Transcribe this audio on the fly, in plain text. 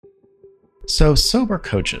So, sober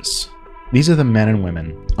coaches. These are the men and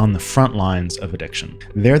women on the front lines of addiction.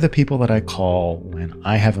 They're the people that I call when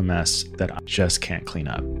I have a mess that I just can't clean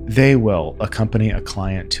up. They will accompany a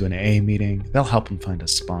client to an AA meeting. They'll help them find a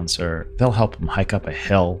sponsor. They'll help them hike up a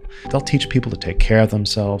hill. They'll teach people to take care of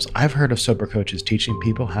themselves. I've heard of sober coaches teaching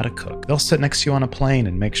people how to cook. They'll sit next to you on a plane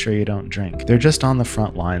and make sure you don't drink. They're just on the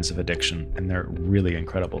front lines of addiction, and they're really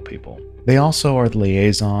incredible people. They also are the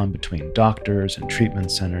liaison between doctors and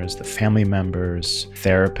treatment centers, the family members,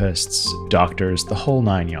 therapists, doctors, the whole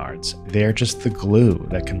 9 yards. They're just the glue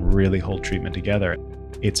that can really hold treatment together.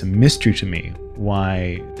 It's a mystery to me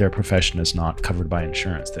why their profession is not covered by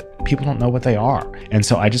insurance, that people don't know what they are. And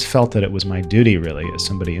so I just felt that it was my duty, really, as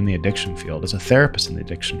somebody in the addiction field, as a therapist in the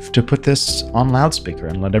addiction, to put this on loudspeaker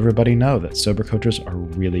and let everybody know that sober coaches are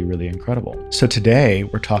really, really incredible. So today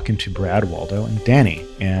we're talking to Brad Waldo and Danny,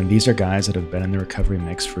 and these are guys that have been in the recovery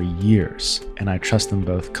mix for years, and I trust them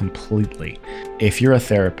both completely. If you're a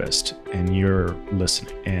therapist and you're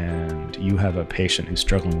listening and you have a patient who's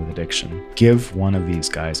struggling with addiction, give one of these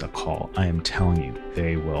guys a call. I am telling you,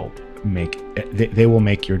 they will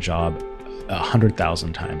make your job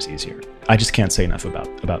 100,000 times easier. I just can't say enough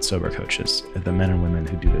about sober coaches. The men and women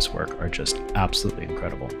who do this work are just absolutely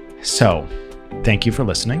incredible. So, thank you for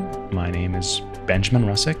listening. My name is Benjamin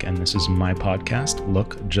Russick, and this is my podcast,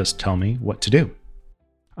 Look, Just Tell Me What to Do.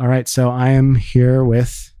 All right, so I am here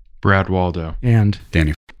with Brad Waldo and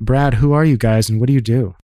Danny. Brad, who are you guys and what do you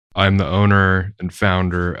do? I'm the owner and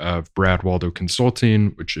founder of Brad Waldo Consulting,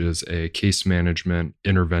 which is a case management,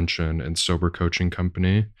 intervention, and sober coaching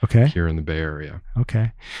company here in the Bay Area.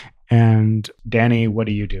 Okay. And Danny, what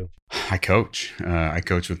do you do? I coach. I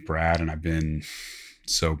coach with Brad, and I've been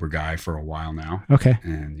sober guy for a while now. Okay.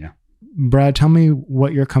 And yeah. Brad, tell me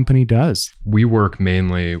what your company does. We work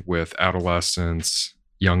mainly with adolescents,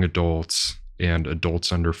 young adults, and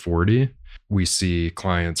adults under 40. We see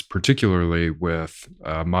clients particularly with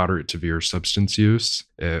moderate to severe substance use,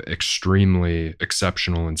 extremely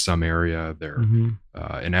exceptional in some area. They're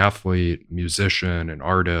an athlete, musician, an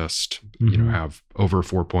artist, have over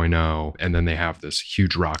 4.0. And then they have this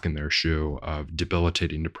huge rock in their shoe of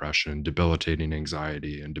debilitating depression, debilitating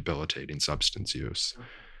anxiety, and debilitating substance use.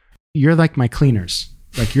 You're like my cleaners.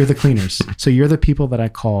 Like you're the cleaners. So you're the people that I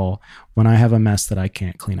call when I have a mess that I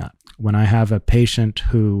can't clean up. When I have a patient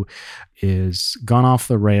who is gone off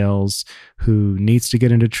the rails, who needs to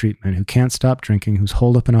get into treatment, who can't stop drinking, who's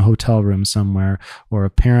holed up in a hotel room somewhere, or a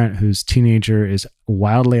parent whose teenager is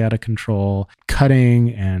wildly out of control, cutting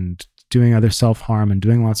and doing other self-harm and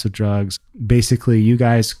doing lots of drugs. Basically, you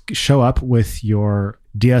guys show up with your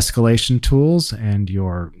de-escalation tools and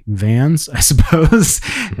your vans, I suppose,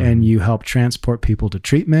 and you help transport people to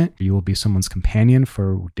treatment. You will be someone's companion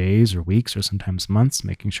for days or weeks or sometimes months,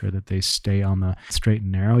 making sure that they stay on the straight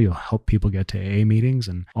and narrow. You'll help people get to AA meetings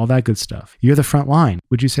and all that good stuff. You're the front line.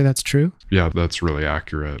 Would you say that's true? Yeah, that's really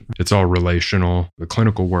accurate. It's all relational. The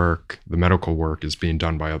clinical work, the medical work is being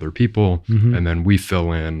done by other people, and then we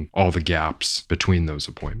fill in all the gaps between those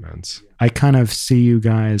appointments. I kind of see you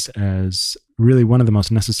guys as really one of the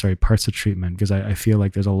most necessary parts of treatment, because I feel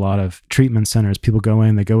like there's a lot of treatment centers. People go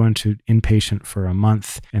into inpatient for a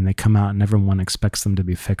month and they come out and everyone expects them to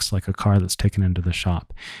be fixed like a car that's taken into the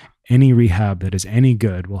shop. Any rehab that is any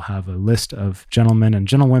good will have a list of gentlemen and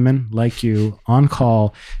gentlewomen like you on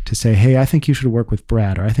call to say, hey, I think you should work with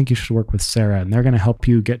Brad, or I think you should work with Sarah, and they're going to help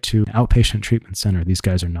you get to outpatient treatment center. These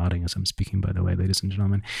guys are nodding as I'm speaking, by the way, ladies and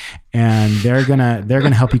gentlemen. And they're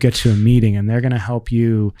gonna help you get to a meeting, and they're going to help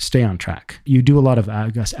you stay on track. You do a lot of, I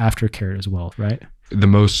guess, aftercare as well, right? The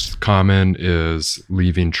most common is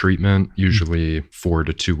leaving treatment, usually 4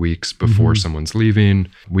 to 2 weeks before someone's leaving.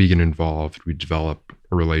 We get involved. We develop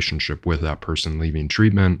a relationship with that person leaving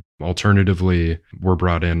treatment. Alternatively, we're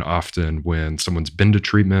brought in often when someone's been to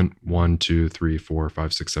treatment 1, 2, 3, 4,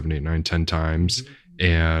 5, 6, 7, 8, 9, 10 times.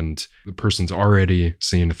 And the person's already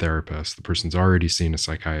seen a therapist. The person's already seen a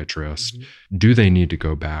psychiatrist. Do they need to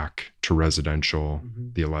go back to residential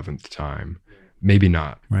the 11th time? Maybe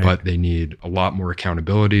not, but they need a lot more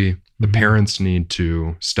accountability. The parents need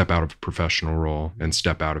to step out of a professional role and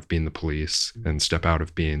step out of being the police and step out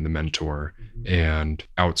of being the mentor and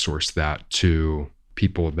outsource that to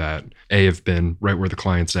people that have been right where the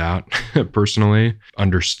client's at personally,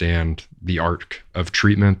 understand the arc of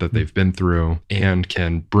treatment that they've been through, and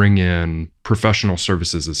can bring in professional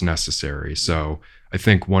services as necessary. So I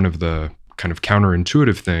think one of the kind of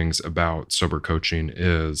counterintuitive things about sober coaching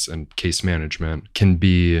and case management can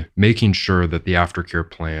be making sure that the aftercare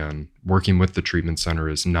plan working with the treatment center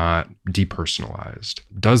is not depersonalized.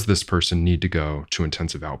 Does this person need to go to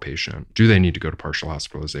intensive outpatient? Do they need to go to partial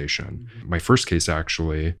hospitalization? My first case,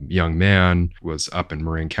 actually, young man was up in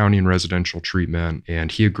Marin County in residential treatment,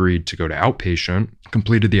 and he agreed to go to outpatient,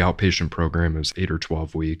 completed the outpatient program. It was 8 or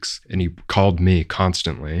 12 weeks, and he called me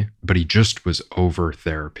constantly, but he just was over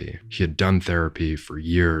therapy. He had done therapy for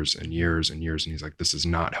years and years and years, and he's like, this is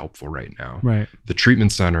not helpful right now. Right. The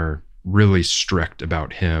treatment center really strict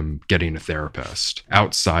about him getting a therapist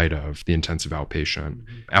outside of the intensive outpatient.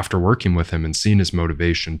 After working with him and seeing his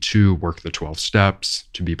motivation to work the 12 steps,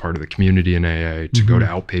 to be part of the community in AA, to go to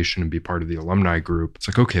outpatient and be part of the alumni group, it's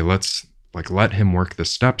like, okay, let's let him work the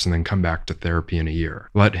steps and then come back to therapy in a year.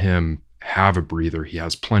 Let him have a breather. He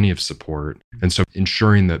has plenty of support. And so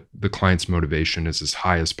ensuring that the client's motivation is as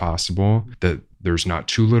high as possible, that there's not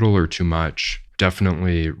too little or too much.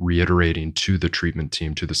 Definitely reiterating to the treatment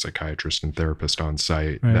team, to the psychiatrist and therapist on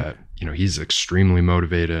site, that, he's extremely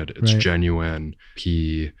motivated. It's genuine.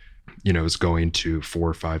 He, is going to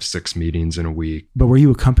 4, 5, 6 meetings in a week. But were you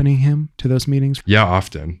accompanying him to those meetings? Yeah,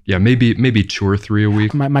 often. Yeah, maybe 2 or 3 a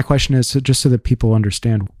week. My question is, just so that people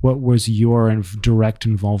understand, what was your direct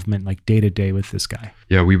involvement like day to day with this guy?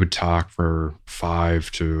 Yeah, we would talk for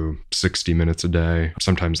 5 to 60 minutes a day,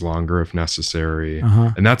 sometimes longer if necessary.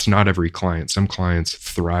 And that's not every client. Some clients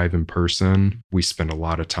thrive in person. We spend a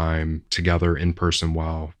lot of time together in person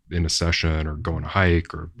while in a session, or go on a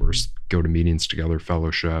hike, or go to meetings together,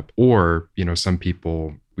 fellowship. Or, some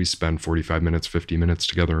people, we spend 45 minutes, 50 minutes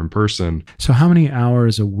together in person. So how many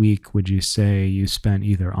hours a week would you say you spent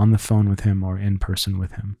either on the phone with him or in person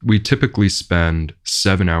with him? We typically spend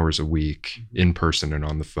 7 hours a week in person and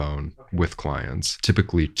on the phone with clients.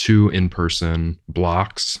 Typically 2 in-person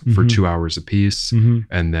blocks for 2 hours apiece,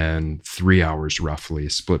 and then 3 hours roughly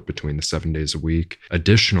split between the 7 days a week.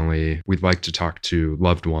 Additionally, we'd like to talk to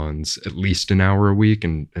loved ones at least an hour a week,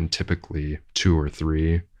 and typically 2 or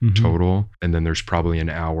 3 total. And then there's probably an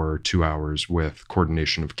hour, 2 hours with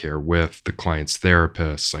coordination of care with the client's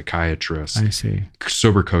therapist, psychiatrist. I see.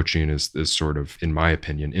 Sober coaching is sort of, in my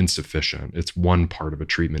opinion, insufficient. It's one part of a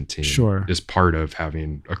treatment team. Sure. Is part of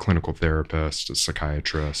having a clinical therapist, a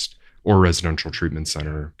psychiatrist, or residential treatment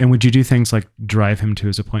center. And would you do things like drive him to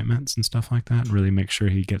his appointments and stuff like that? Really make sure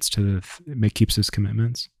he gets to keeps his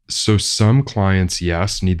commitments? So some clients,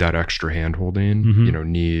 yes, need that extra hand-holding,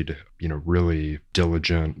 need, really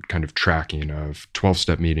diligent kind of tracking of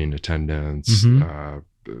 12-step meeting attendance,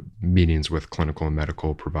 meetings with clinical and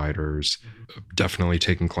medical providers, definitely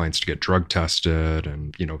taking clients to get drug tested,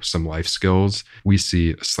 and, some life skills. We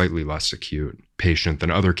see a slightly less acute patient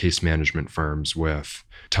than other case management firms with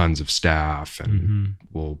tons of staff, and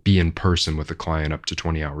will be in person with a client up to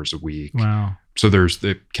 20 hours a week. Wow. So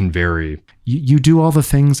it can vary. You do all the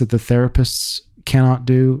things that the therapists cannot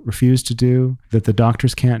do, refuse to do, that the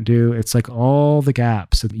doctors can't do. It's like all the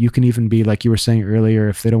gaps. You can even be, like you were saying earlier,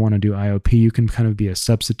 if they don't want to do IOP, you can kind of be a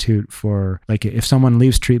substitute for, like, if someone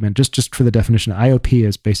leaves treatment, just for the definition, IOP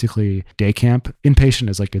is basically day camp. Inpatient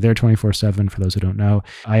is like you're there 24/7 for those who don't know.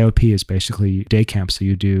 IOP is basically day camp. So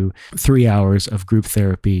you do 3 hours of group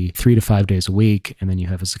therapy 3 to 5 days a week, and then you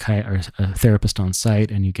have a therapist on site,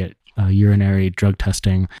 and you get urinary drug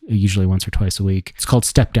testing, usually once or twice a week. It's called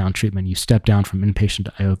step-down treatment. You step down from inpatient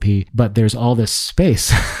to IOP, but there's all this space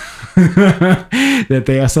that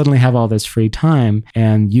they suddenly have all this free time,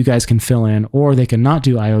 and you guys can fill in, or they can not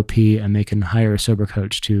do IOP and they can hire a sober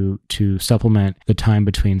coach to supplement the time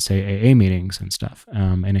between, say, AA meetings and stuff.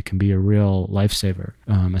 And it can be a real lifesaver,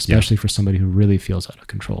 especially for somebody who really feels out of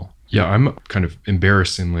control. Yeah, I'm kind of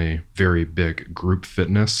embarrassingly very big group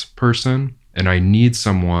fitness person, and I need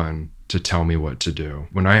someone to tell me what to do.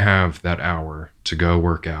 When I have that hour to go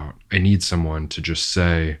work out, I need someone to just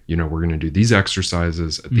say, we're going to do these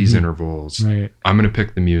exercises at these intervals. Right. I'm going to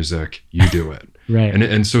pick the music, you do it. Right.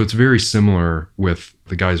 And so it's very similar with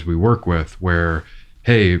the guys we work with, where,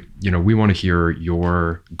 hey, we want to hear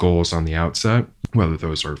your goals on the outset, whether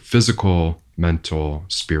those are physical, mental,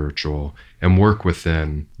 spiritual, and work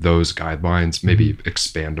within those guidelines, maybe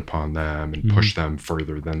expand upon them and push them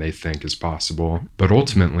further than they think is possible. But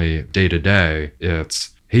ultimately, day to day,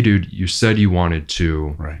 it's, hey, dude, you said you wanted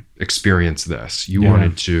to experience this. You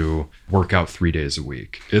wanted to work out 3 days a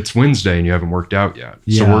week. It's Wednesday and you haven't worked out yet.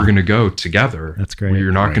 So we're going to go together. That's great.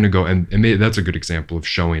 You're not going to go. And maybe that's a good example of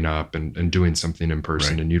showing up and doing something in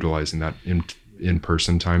person and utilizing that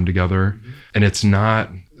in-person time together. And it's not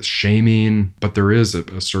shaming, but there is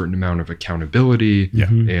a certain amount of accountability Yeah.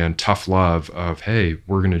 and tough love of, hey,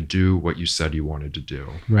 we're going to do what you said you wanted to do.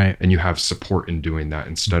 Right. And you have support in doing that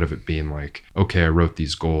instead of it being like, okay, I wrote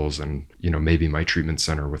these goals and, maybe my treatment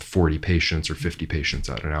center with 40 patients or 50 patients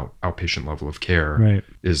at an outpatient level of care Right.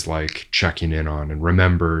 is like checking in on and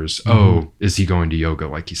remembers, oh, is he going to yoga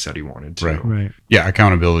like he said he wanted to? Right. Yeah,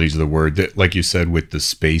 accountability is the word. That, like you said, with the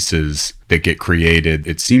spaces that get created,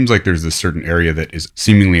 it seems like there's this certain area that is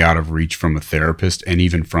seemingly out of reach from a therapist, and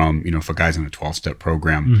even from, if a guy's in a 12-step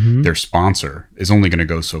program, their sponsor is only going to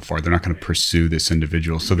go so far. They're not going to pursue this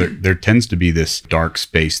individual. So there tends to be this dark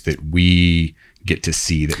space that we get to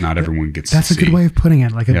see that not everyone gets That's to a see. good way of putting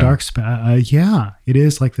it, like a Yeah. dark space. Yeah, it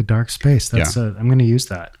is like the dark space. That's I'm going to use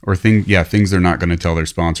that. Or things they're not going to tell their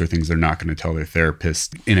sponsor, things they're not going to tell their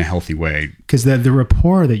therapist in a healthy way. Because the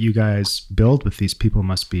rapport that you guys build with these people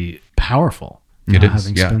must be powerful. It is,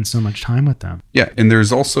 having yeah. spent so much time with them. Yeah, and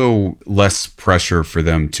there's also less pressure for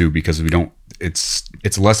them too, because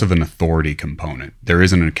it's less of an authority component. There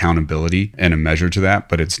is an accountability and a measure to that,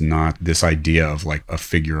 but it's not this idea of like a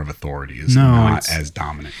figure of authority is not as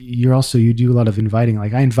dominant. You do a lot of inviting.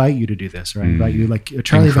 Like, I invite you to do this, or I invite you, like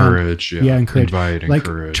Charlie Encourage, encourage. Invite, like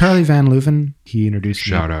encourage. Charlie Van Leuven, he introduced me.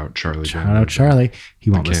 Shout out Charlie. Shout out Charlie. He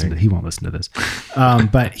won't listen to this.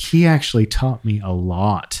 But he actually taught me a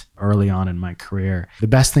lot early on in my career. The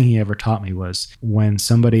best thing he ever taught me was when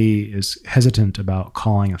somebody is hesitant about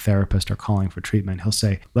calling a therapist or calling for treatment, he'll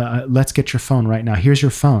say, let's get your phone right now. Here's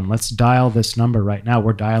your phone. Let's dial this number right now.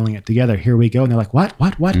 We're dialing it together. Here we go. And they're like, what?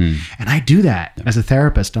 And I do that as a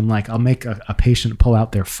therapist. I'm like, I'll make a patient pull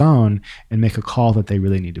out their phone and make a call that they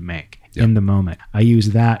really need to make. Yep. In the moment. I use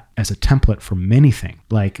that as a template for many things,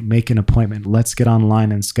 like make an appointment. Let's get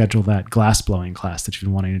online and schedule that glass blowing class that you've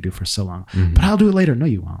been wanting to do for so long. But I'll do it later. No,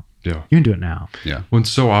 you won't. Yeah. You can do it now. Yeah. When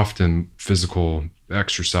so often physical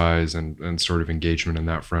exercise and sort of engagement in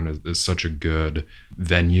that front is such a good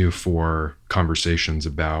venue for conversations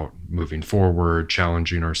about moving forward,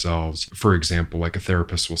 challenging ourselves. For example, like a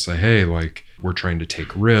therapist will say, hey, like we're trying to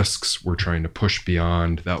take risks. We're trying to push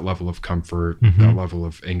beyond that level of comfort, that level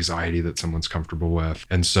of anxiety that someone's comfortable with.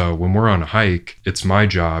 And so when we're on a hike, it's my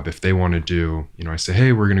job if they want to do, I say,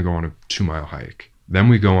 hey, we're going to go on a 2-mile hike. Then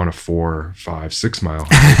we go on a 4, 5, 6 mile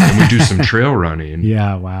hike and we do some trail running.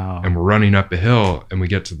 Yeah. Wow. And we're running up a hill and we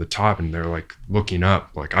get to the top and they're like looking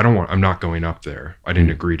up, like, I'm not going up there. I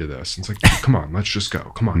didn't agree to this. And it's like, come on, let's just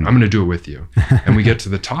go. Come on. I'm going to do it with you. And we get to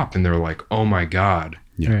the top and they're like, oh my God,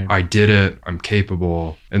 Right. I did it. I'm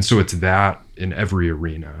capable. And so it's that in every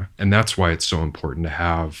arena. And that's why it's so important to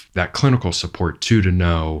have that clinical support too, to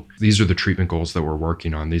know these are the treatment goals that we're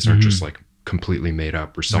working on. These aren't just like completely made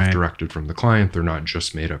up or self-directed from the client. They're not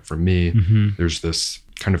just made up from me. There's this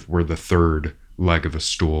kind of, we're the third leg of a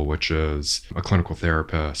stool, which is a clinical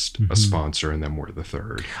therapist, a sponsor, and then we're the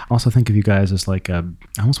third. I also think of you guys as like I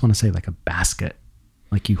almost want to say like a basket.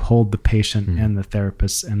 Like you hold the patient and the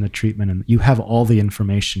therapist and the treatment, and you have all the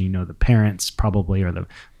information. The parents probably, or the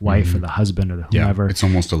wife or the husband or the whomever. It's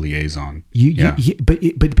almost a liaison.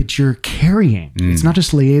 But you're carrying. It's not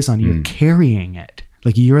just liaison. You're carrying it.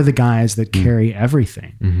 Like you're the guys that carry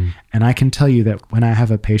everything. And I can tell you that when I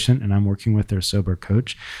have a patient and I'm working with their sober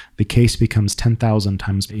coach, the case becomes 10,000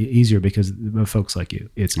 times easier because of folks like you.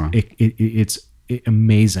 It's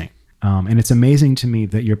amazing. And it's amazing to me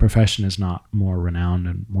that your profession is not more renowned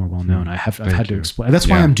and more well known. I've had to explain. That's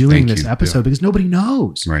why I'm doing this episode, because nobody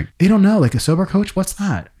knows. Right. They don't know. Like a sober coach, what's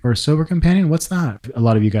that? Or a sober companion, what's that? A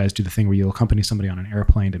lot of you guys do the thing where you'll accompany somebody on an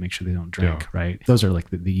airplane to make sure they don't drink, right? Those are like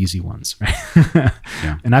the easy ones, right?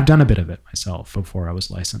 And I've done a bit of it myself before I was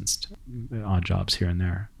licensed, odd jobs here and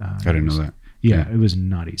there. I didn't know that. Yeah, it was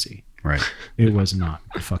not easy. Right. It was not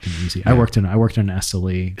fucking easy. I worked in an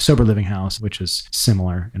SLE, sober living house, which is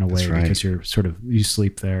similar in a way because you're you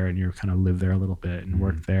sleep there and you kind of live there a little bit and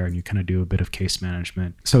work there, and you kind of do a bit of case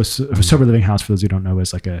management. So a sober living house, for those who don't know,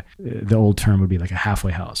 is like the old term would be like a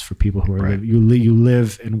halfway house for people who are you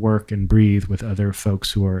live and work and breathe with other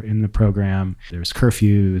folks who are in the program. There's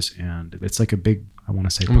curfews, and it's like a big, I want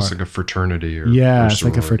to say almost like a fraternity or it's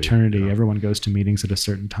like a fraternity. Yeah. Everyone goes to meetings at a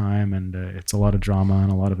certain time, and it's a lot of drama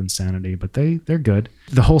and a lot of insanity, but they're good.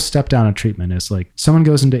 The whole step down in treatment is like someone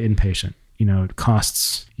goes into inpatient, it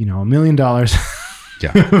costs, $1 million.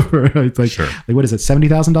 Yeah. It's like, like, what is it?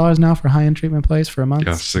 $70,000 now for a high-end treatment place for a month?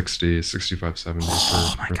 Yeah. 60, 65, 70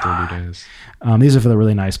 for 30 days. These are for the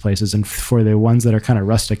really nice places. And for the ones that are kind of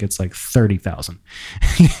rustic, it's like 30,000,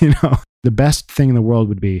 The best thing in the world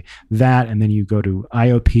would be that, and then you go to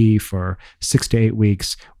IOP for 6 to 8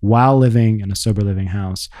 weeks while living in a sober living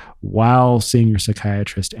house, while seeing your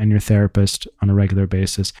psychiatrist and your therapist on a regular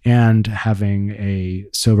basis, and having a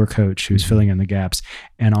sober coach who's filling in the gaps,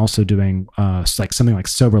 and also doing like something like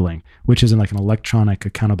SoberLink, which is like an electronic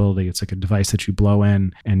accountability. It's like a device that you blow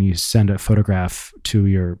in and you send a photograph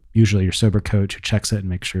to usually your sober coach, who checks it and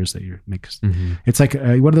makes sure that it's like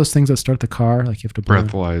one of those things that start the car, like you have to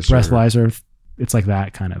breathalyzer. It's like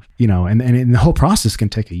that kind of, and the whole process can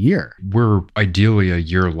take a year. We're ideally a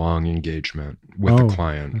year-long engagement with the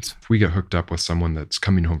client. If we get hooked up with someone that's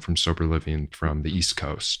coming home from sober living from the East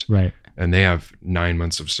Coast, right, and they have 9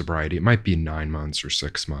 months of sobriety, it might be 9 months or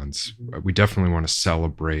 6 months. We definitely want to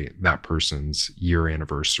celebrate that person's year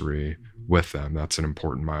anniversary with them. That's an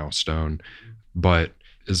important milestone. But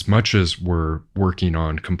as much as we're working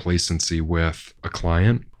on complacency with a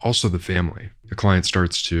client, also the family. The client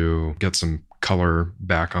starts to get some color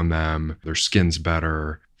back on them. Their skin's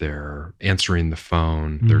better. They're answering the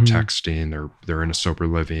phone. They're texting. They're in a sober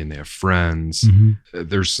living. They have friends.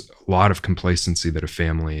 There's a lot of complacency that a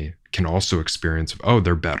family can also experience of, oh,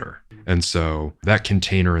 they're better. And so that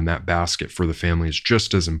container in that basket for the family is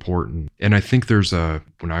just as important. And I think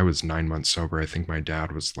when I was 9 months sober, I think my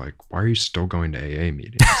dad was like, why are you still going to AA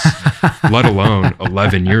meetings? Let alone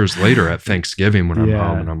 11 years later at Thanksgiving when I'm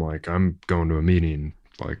home and I'm like, I'm going to a meeting.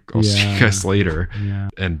 Like, I'll see you guys later. Yeah.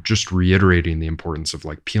 And just reiterating the importance of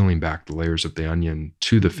like peeling back the layers of the onion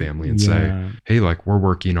to the family and say, hey, like we're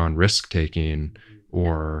working on risk taking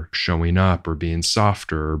or showing up or being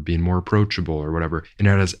softer or being more approachable or whatever. And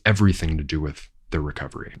it has everything to do with their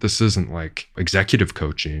recovery. This isn't like executive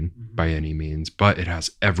coaching by any means, but it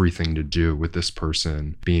has everything to do with this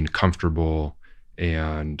person being comfortable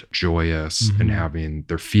and joyous and having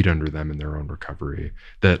their feet under them in their own recovery.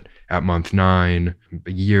 That at month 9,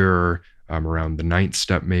 a year, around the 9th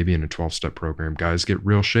step, maybe in a 12-step program, guys get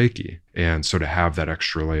real shaky. And so to have that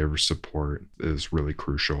extra layer of support is really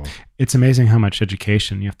crucial. It's amazing how much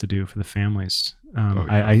education you have to do for the families.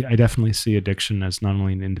 I definitely see addiction as not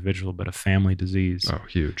only an individual, but a family disease. Oh,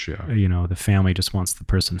 huge, yeah. The family just wants the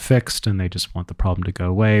person fixed and they just want the problem to go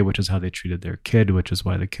away, which is how they treated their kid, which is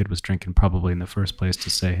why the kid was drinking probably in the first place, to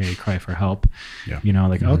say, hey, cry for help. Yeah.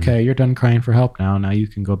 Okay, you're done crying for help now. Now you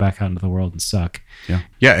can go back out into the world and suck. Yeah.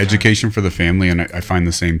 Yeah, education for the family. And I find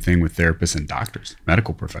the same thing with therapists and doctors,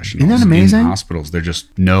 medical professionals. Isn't that amazing? In hospitals, they're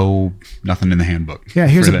just nothing in the handbook. Yeah,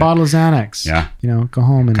 here's a bottle of Xanax. Yeah. Go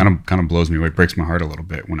home. And kind of blows me away. It breaks my heart a little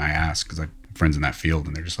bit when I ask, because I have friends in that field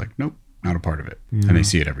and they're just like, nope, not a part of it. Yeah. And they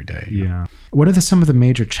see it every day. Yeah. What are some of the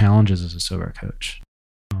major challenges as a sober coach?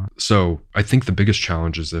 So I think the biggest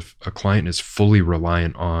challenge is if a client is fully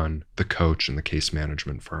reliant on the coach and the case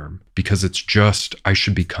management firm, because it's just, I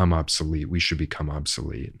should become obsolete. We should become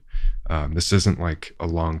obsolete. This isn't like a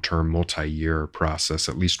long-term multi-year process,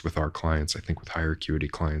 at least with our clients. I think with higher acuity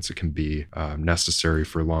clients, it can be necessary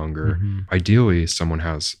for longer. Ideally, someone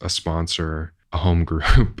has a sponsor, a home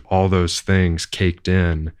group, all those things caked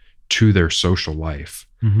in to their social life.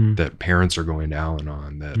 That parents are going to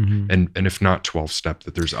Al-Anon, that and if not 12-step,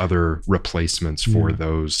 that there's other replacements for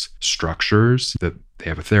those structures, that they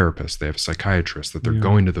have a therapist, they have a psychiatrist, that they're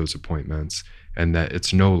going to those appointments, and that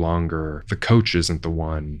it's no longer, the coach isn't the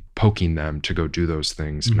one poking them to go do those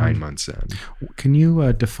things 9 months in. Can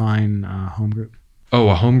you define home group? Oh,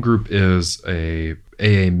 a home group is a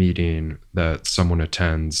AA meeting that someone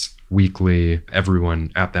attends weekly. Everyone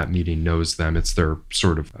at that meeting knows them. It's their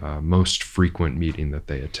sort of most frequent meeting that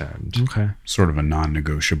they attend. Okay. Sort of a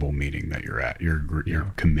non-negotiable meeting that you're at.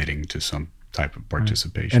 You're committing to some type of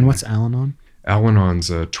participation. And what's Al-Anon?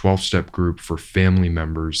 Al-Anon's a 12-step group for family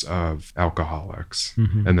members of alcoholics.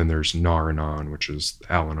 And then there's Nar-Anon, which is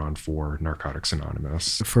Al-Anon for Narcotics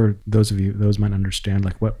Anonymous. For those of you, those might understand,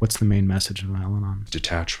 like what's the main message of Al-Anon?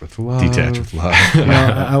 Detach with love. Detach with love.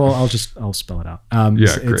 I'll spell it out.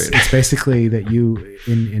 Great. It's basically that you,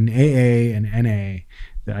 in AA and NA,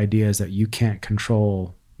 the idea is that you can't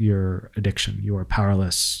control your addiction. You are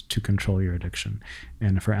powerless to control your addiction.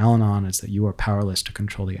 And for Al-Anon, it's that you are powerless to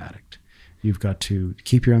control the addict. You've got to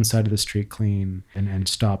keep your own side of the street clean and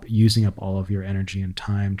stop using up all of your energy and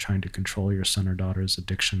time trying to control your son or daughter's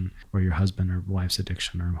addiction, or your husband or wife's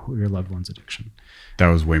addiction, or your loved one's addiction. That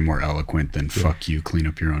was way more eloquent than fuck you, clean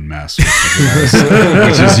up your own mess,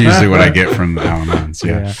 which is usually what I get from the Al-Anons.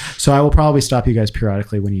 Yeah. So I will probably stop you guys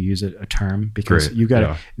periodically when you use a term, because you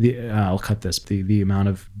got I'll cut this. The amount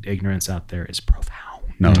of ignorance out there is profound.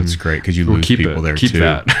 No, that's great because you lose people there keep too.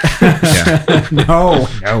 That. No.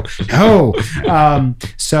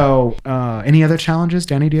 So any other challenges?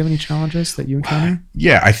 Danny, do you have any challenges that you encounter?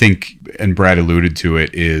 Yeah, I think, and Brad alluded to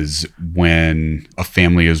it, is when a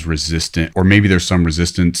family is resistant, or maybe there's some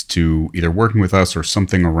resistance to either working with us or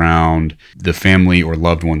something around the family or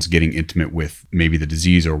loved ones getting intimate with maybe the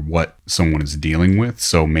disease or what someone is dealing with.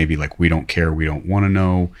 So maybe like, we don't care, we don't want to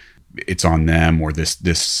know, it's on them, or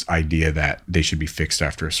this idea that they should be fixed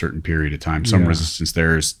after a certain period of time. Some resistance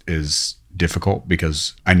there is difficult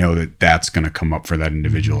because I know that that's going to come up for that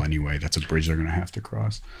individual anyway. That's a bridge they're going to have to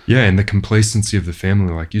cross. Yeah, and the complacency of the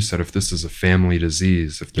family, like you said, if this is a family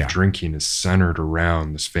disease, if the drinking is centered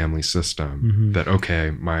around this family system, that,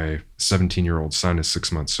 okay, my 17-year-old son is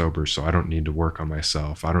 6 months sober, so I don't need to work on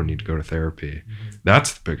myself. I don't need to go to therapy.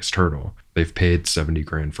 That's the biggest hurdle. They've paid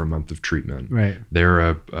 $70,000 for a month of treatment. Right. They're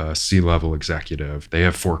a C-level executive. They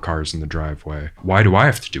have 4 cars in the driveway. Why do I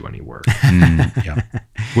have to do any work?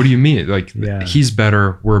 What do you mean? Like, he's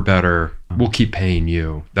better, we're better. We'll keep paying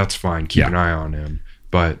you. That's fine. Keep an eye on him.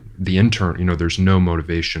 But the intern, there's no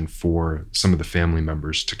motivation for some of the family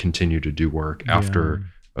members to continue to do work after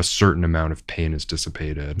a certain amount of pain is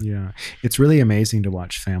dissipated. Yeah. It's really amazing to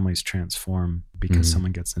watch families transform because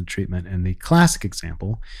someone gets into treatment. And the classic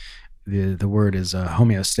example, the word is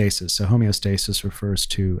homeostasis. So homeostasis refers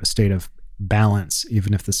to a state of balance,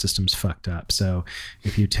 even if the system's fucked up. So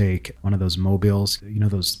if you take one of those mobiles,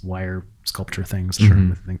 those wire sculpture things,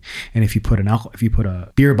 and if you put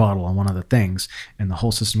a beer bottle on one of the things and the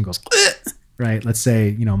whole system goes, right? Let's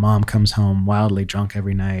say, mom comes home wildly drunk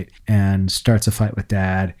every night and starts a fight with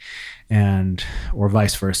dad, or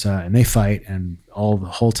vice versa, and they fight, and the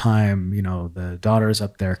whole time, the daughter's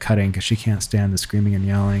up there cutting because she can't stand the screaming and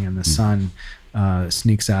yelling, and the son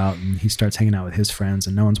sneaks out and he starts hanging out with his friends,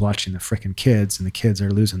 and no one's watching the frickin' kids, and the kids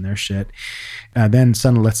are losing their shit. Then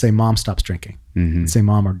suddenly, let's say mom stops drinking. Let's say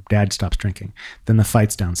mom or dad stops drinking. Then the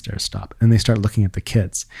fights downstairs stop, and they start looking at the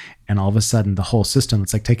kids, and all of a sudden the whole system,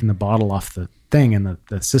 it's like taking the bottle off the thing, and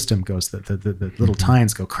the system goes, the little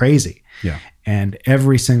tines go crazy. Yeah. And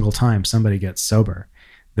every single time somebody gets sober,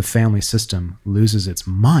 the family system loses its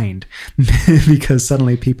mind because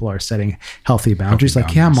suddenly people are setting healthy boundaries.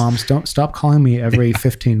 Moms, don't stop calling me every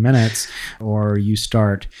 15 minutes, or you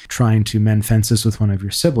start trying to mend fences with one of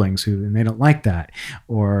your siblings and they don't like that,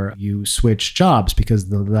 or you switch jobs because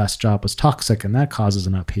the last job was toxic and that causes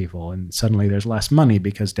an upheaval, and suddenly there's less money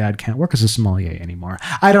because dad can't work as a sommelier anymore.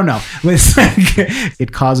 I don't know.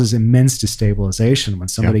 It causes immense destabilization when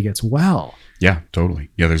somebody gets well. Yeah,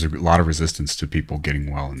 totally. Yeah, there's a lot of resistance to people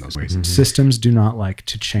getting well in those ways. Systems do not like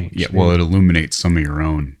to change. Yeah, well, it illuminates some of your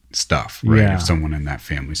own stuff, right? Yeah. If someone in that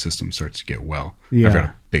family system starts to get well. Yeah. I've got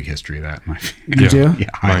a big history of that in my family. You do?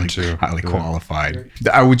 Yeah, mine too. Highly qualified.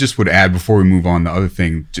 I would add, before we move on, the other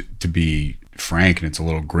thing to be frank, and it's a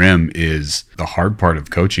little grim, is the hard part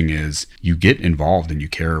of coaching is you get involved and you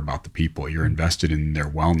care about the people. You're invested in their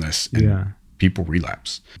wellness. And people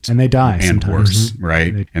relapse and they die and sometimes. Worse,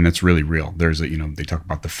 right? And that's really real. There's they talk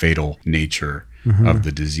about the fatal nature of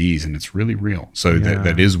the disease, and it's really real. So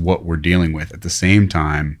that is what we're dealing with. At the same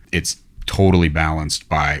time, it's totally balanced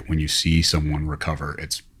by when you see someone recover,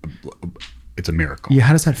 it's a miracle. Yeah.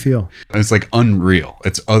 How does that feel? It's like unreal.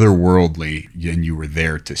 It's otherworldly, and you were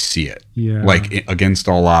there to see it. Yeah. Like against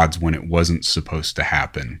all odds when it wasn't supposed to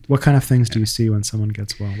happen. What kind of things do you see when someone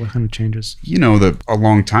gets well? What kind of changes? A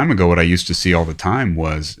long time ago, what I used to see all the time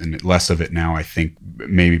was, and less of it now, I think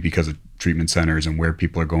maybe because of treatment centers and where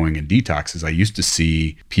people are going in detoxes, I used to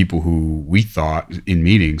see people who we thought in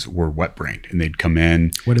meetings were wet brained, and they'd come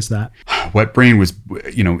in. What is that? Wet brain was,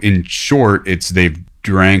 in short, it's they've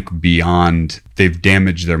drank beyond, they've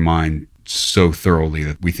damaged their mind so thoroughly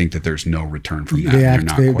that we think that there's no return from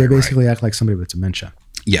that. They basically act like somebody with dementia.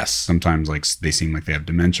 Yes, sometimes like they seem like they have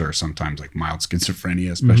dementia, or sometimes like mild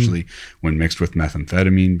schizophrenia, especially when mixed with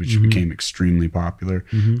methamphetamine, which became extremely popular.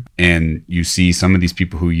 And you see some of these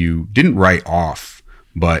people who you didn't write off,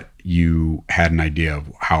 but you had an idea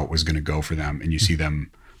of how it was going to go for them, and you see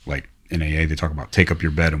them like in AA, they talk about take up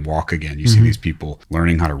your bed and walk again. You see these people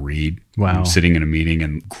learning how to read, sitting in a meeting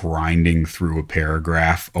and grinding through a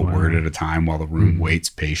paragraph, a word at a time, while the room waits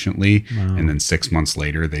patiently. And then 6 months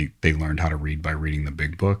later, they learned how to read by reading the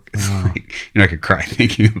big book. It's like, I could cry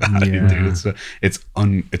thinking about it, dude.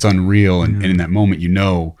 It's unreal. And in that moment,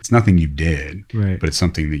 it's nothing you did, but it's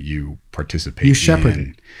something that you participate in. You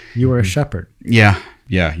shepherded. You were a shepherd. Yeah.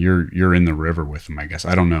 Yeah, you're in the river with them, I guess.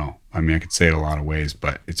 I don't know. I mean, I could say it a lot of ways,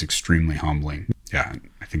 but it's extremely humbling. Yeah,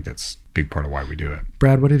 I think that's a big part of why we do it.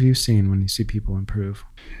 Brad, what have you seen when you see people improve?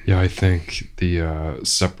 Yeah, I think the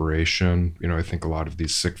separation, I think a lot of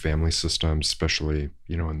these sick family systems, especially,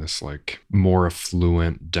 in this like more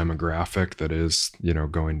affluent demographic that is,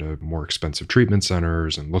 going to more expensive treatment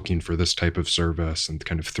centers and looking for this type of service and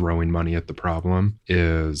kind of throwing money at the problem,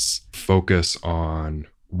 is focus on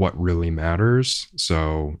what really matters.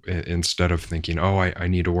 So instead of thinking, I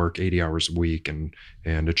need to work 80 hours a week and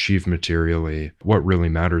achieve materially, what really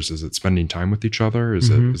matters is it spending time with each other? Is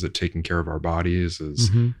it taking care of our bodies?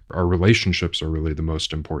 Our relationships are really the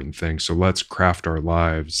most important thing. So let's craft our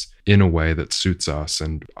lives in a way that suits us.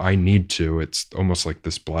 And it's almost like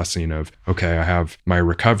this blessing of, okay, I have my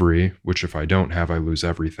recovery, which if I don't have, I lose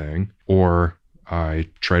everything, or I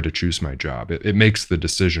try to choose my job. It makes the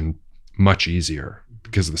decision much easier,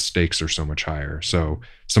 because the stakes are so much higher. So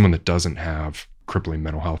someone that doesn't have crippling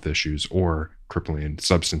mental health issues or crippling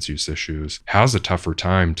substance use issues has a tougher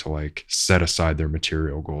time to like set aside their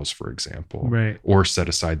material goals, for example, right, or set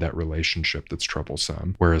aside that relationship that's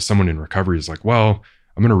troublesome. Whereas someone in recovery is like, well,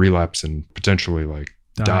 I'm going to relapse and potentially like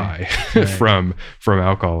die right. from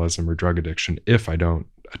alcoholism or drug addiction if I don't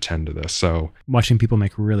attend to this. So watching people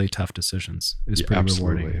make really tough decisions is pretty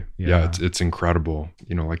rewarding. Yeah, it's incredible.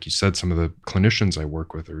 Like you said, some of the clinicians I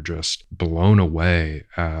work with are just blown away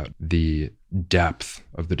at the depth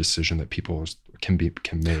of the decision that people can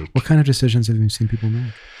make. What kind of decisions have you seen people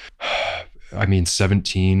make? I mean,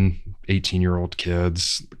 17, 18-year-old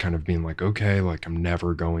kids kind of being like, okay, like I'm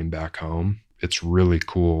never going back home. It's really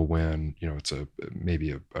cool when, it's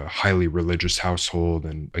maybe a highly religious household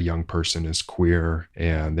and a young person is queer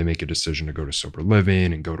and they make a decision to go to sober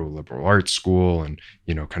living and go to a liberal arts school and,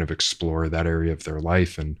 kind of explore that area of their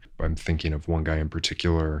life. And I'm thinking of one guy in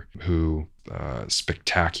particular who,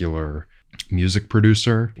 spectacular music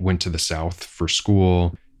producer, went to the South for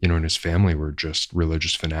school, and his family were just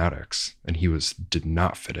religious fanatics and he did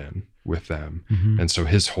not fit in with them. And so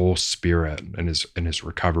his whole spirit and his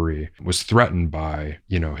recovery was threatened by,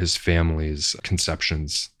 his family's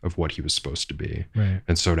conceptions of what he was supposed to be. Right.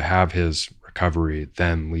 And so to have his recovery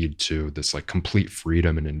then lead to this like complete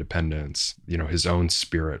freedom and independence, his own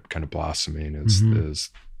spirit kind of blossoming is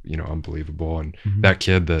unbelievable. And that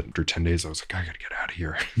kid that after 10 days, I was like, I got to get out of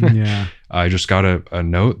here. Yeah. I just got a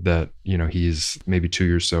note that, he's maybe 2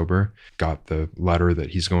 years sober, got the letter that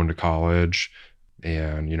he's going to college.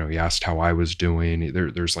 And, he asked how I was doing.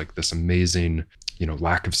 There's like this amazing,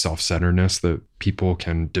 lack of self-centeredness that people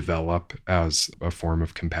can develop as a form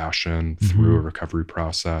of compassion through a recovery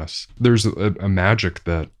process. There's a magic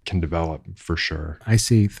that can develop for sure. I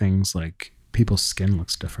see things like people's skin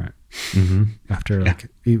looks different after like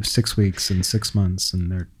 6 weeks and 6 months,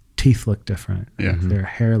 and their teeth look different. Yeah. Their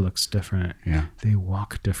hair looks different. Yeah. They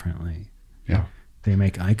walk differently. Yeah. They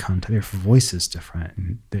make eye contact. Their voice is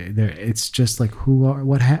different. It's just like, who are,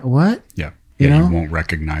 what? Yeah. You know? You won't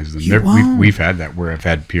recognize them. You won't. We've had that where I've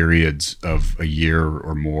had periods of a year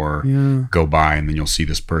or more go by, and then you'll see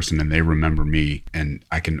this person and they remember me, and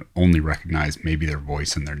I can only recognize maybe their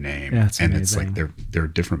voice and their name. Yeah, it's and amazing. it's like they're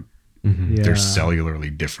different. Yeah. They're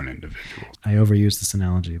cellularly different individuals. I overuse this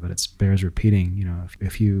analogy, but it bears repeating.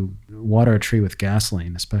 If you water a tree with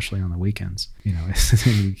gasoline, especially on the weekends, and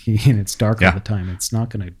it's dark all the time, it's not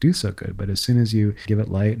going to do so good. But as soon as you give it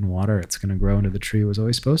light and water, it's going to grow into the tree it was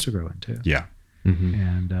always supposed to grow into. Yeah.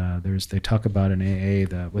 And they talk about in AA,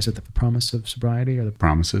 the promise of sobriety or the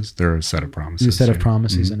promises? There are a set of promises. A set of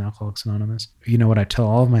promises in Alcoholics Anonymous. What I tell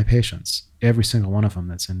all of my patients, every single one of them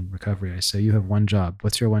that's in recovery, I say, you have one job.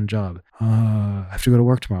 What's your one job? I have to go to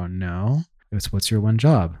work tomorrow. No. It's what's your one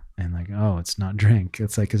job? And like, it's not drink.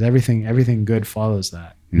 It's like, because everything good follows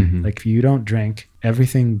that. Like if you don't drink,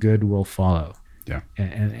 everything good will follow. Yeah.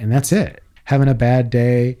 And that's it. Having a bad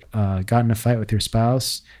day, got in a fight with your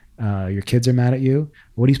spouse, your kids are mad at you.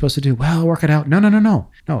 What are you supposed to do? Well, work it out. No.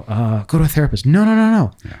 Go to a therapist.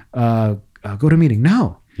 No. Yeah. Go to a meeting.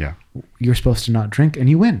 No. Yeah. You're supposed to not drink and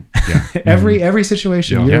you win. Yeah. Every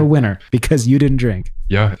situation, you're a winner because you didn't drink.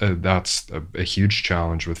 Yeah. That's a huge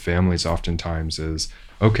challenge with families oftentimes is,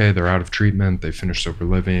 okay, they're out of treatment. They finished sober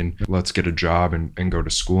living. Let's get a job and go to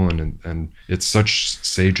school. And it's such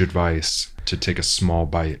sage advice to take a small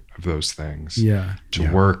bite of those things. Yeah.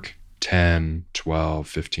 To work 10, 12,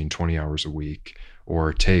 15, 20 hours a week,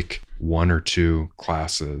 or take 1 or 2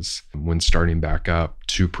 classes when starting back up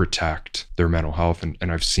to protect their mental health. And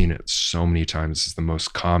I've seen it so many times. It's the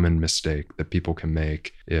most common mistake that people can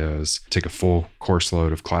make is take a full course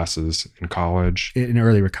load of classes in college. In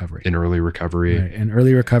early recovery. Right. And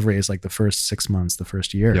early recovery is like the first 6 months, the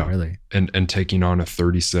first year, really. And taking on a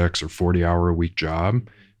 36 or 40 hour a week job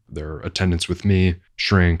Their attendance with me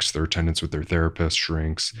shrinks. Their attendance with their therapist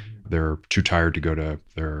shrinks. They're too tired to go to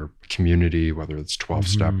their community, whether it's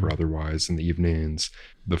 12-step or otherwise, in the evenings.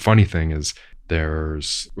 The funny thing is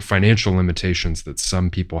there's financial limitations that some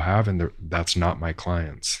people have, and that's not my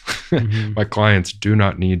clients. My clients do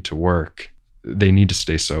not need to work. They need to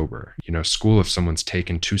stay sober. School, if someone's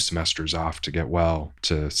taken 2 semesters off to get well,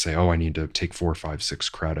 to say, oh, I need to take 4, 5, 6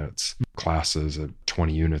 credits, classes at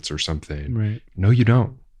 20 units or something. Right. No, you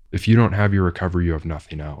don't. If you don't have your recovery, you have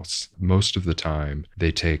nothing else. Most of the time,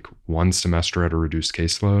 they take 1 semester at a reduced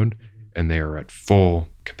caseload, and they are at full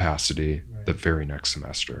capacity the very next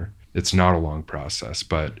semester. It's not a long process,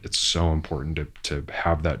 but it's so important to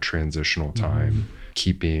have that transitional time,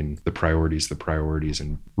 keeping the priorities,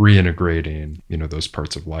 and reintegrating, those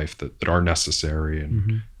parts of life that are necessary.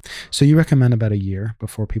 And So you recommend about a year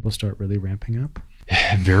before people start really ramping up?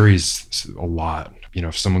 it varies a lot.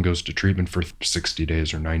 If someone goes to treatment for 60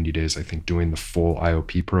 days or 90 days, I think doing the full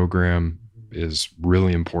IOP program is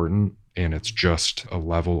really important. And it's just a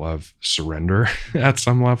level of surrender at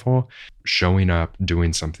some level. Showing up,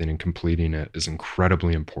 doing something, and completing it is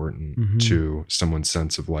incredibly important to someone's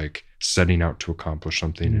sense of like setting out to accomplish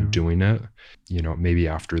something and doing it. Maybe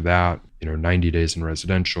after that, 90 days in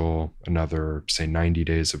residential, another, say, 90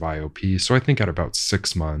 days of IOP. So I think at about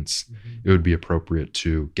 6 months, it would be appropriate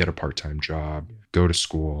to get a part-time job, go to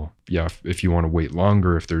school. Yeah, if you want to wait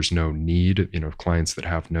longer, if there's no need, clients that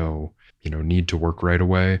have no, need to work right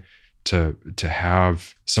away, to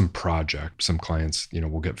have some project. Some clients,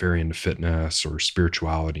 will get very into fitness or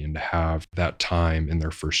spirituality, and to have that time in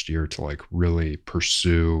their first year to like really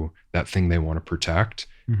pursue that thing they want to protect.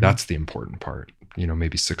 That's the important part.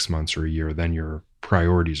 Maybe 6 months or a year, then your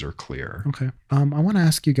priorities are clear. Okay. I want to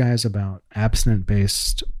ask you guys about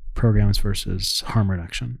abstinent-based programs versus harm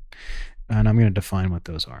reduction. And I'm going to define what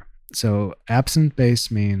those are. So abstinent-based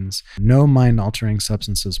means no mind-altering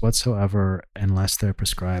substances whatsoever unless they're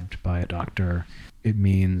prescribed by a doctor. It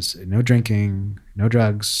means no drinking, no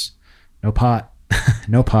drugs, no pot,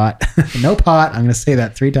 no pot, no pot. I'm going to say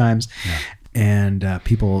that 3 times. Yeah. And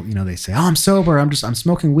people, they say, oh, I'm sober. I'm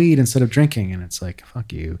smoking weed instead of drinking. And it's like,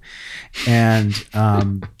 fuck you. And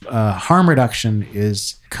harm reduction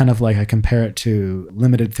is kind of like, I compare it to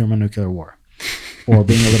limited thermonuclear war. Or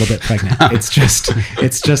being a little bit pregnant. It's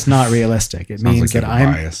just not realistic. It Sounds means like that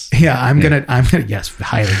I'm gonna yes,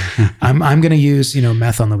 highly. I'm gonna use,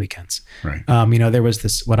 meth on the weekends. Right. There was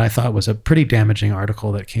this, what I thought was a pretty damaging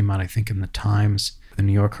article that came out, I think, in the Times, the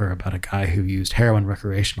New Yorker, about a guy who used heroin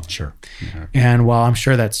recreationally. Sure. Yeah. And while I'm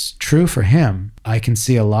sure that's true for him, I can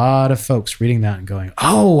see a lot of folks reading that and going,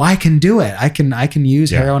 oh, I can do it. I can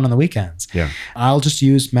use heroin on the weekends. Yeah. I'll just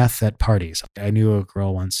use meth at parties. I knew a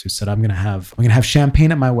girl once who said, I'm going to have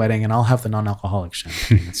champagne at my wedding, and I'll have the non-alcoholic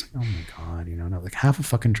champagne. It's like, oh my God, no, like, have a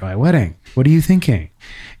fucking dry wedding. What are you thinking?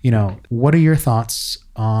 What are your thoughts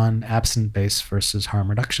on abstinent-based versus harm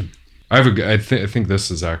reduction? I think this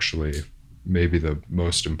is actually maybe the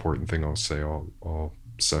most important thing I'll say all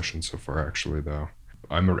sessions so far, actually, though.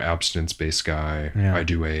 I'm an abstinence-based guy. Yeah. I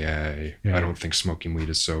do AA. Yeah. I don't think smoking weed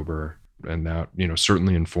is sober. And that,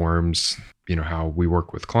 certainly informs, how we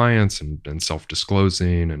work with clients and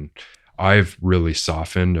self-disclosing. And I've really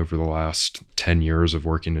softened over the last 10 years of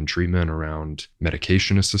working in treatment around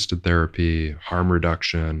medication-assisted therapy, harm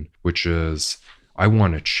reduction, which is, I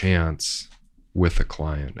want a chance with a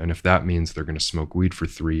client. And if that means they're going to smoke weed for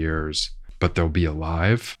 3 years, but they'll be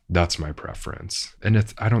alive, that's my preference.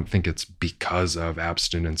 And I don't think it's because of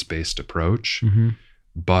abstinence-based approach,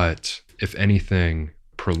 but if anything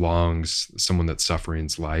prolongs someone that's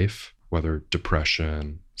suffering's life, whether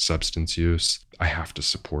depression, substance use, I have to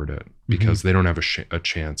support it because they don't have a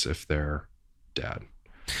chance if they're dead.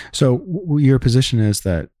 So your position is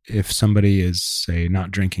that if somebody is, say, not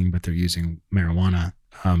drinking, but they're using marijuana,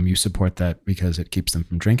 you support that because it keeps them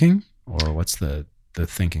from drinking? Or what's the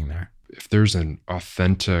thinking there? If there's an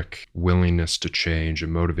authentic willingness to change, a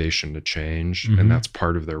motivation to change, and that's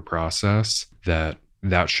part of their process, that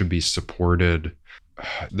should be supported.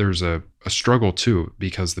 There's a struggle too,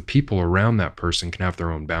 because the people around that person can have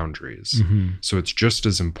their own boundaries. So it's just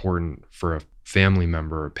as important for a family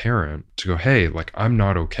member or parent to go, hey, like, I'm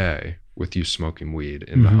not okay with you smoking weed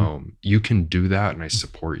in the home. You can do that and I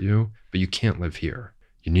support you, but you can't live here.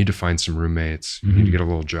 You need to find some roommates. You need to get a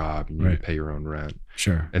little job. You need to pay your own rent.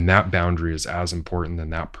 Sure. And that boundary is as important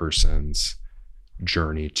than that person's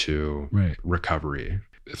journey to recovery.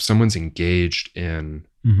 If someone's engaged in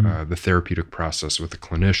the therapeutic process with a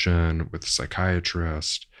clinician, with a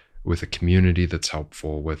psychiatrist, with a community that's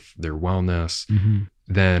helpful with their wellness,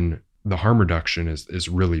 then the harm reduction is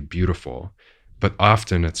really beautiful. But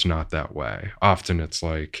often it's not that way. Often it's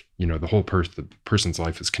like, the whole the person's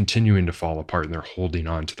life is continuing to fall apart and they're holding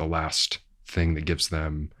on to the last thing that gives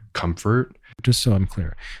them comfort. Just so I'm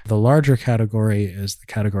clear, the larger category is the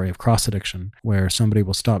category of cross addiction, where somebody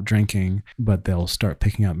will stop drinking, but they'll start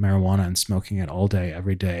picking up marijuana and smoking it all day,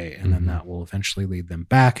 every day. And then that will eventually lead them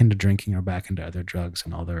back into drinking or back into other drugs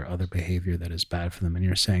and other behavior that is bad for them. And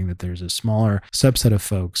you're saying that there's a smaller subset of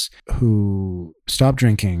folks who stop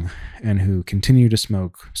drinking and who continue to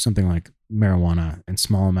smoke something like marijuana in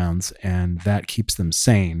small amounts, and that keeps them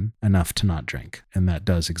sane enough to not drink. And that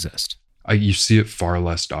does exist. You see it far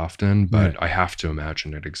less often, but Right. I have to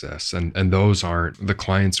imagine it exists. And those aren't the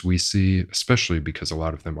clients we see, especially because a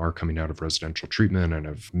lot of them are coming out of residential treatment and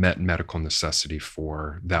have met medical necessity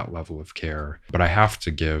for that level of care. But I have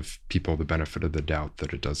to give people the benefit of the doubt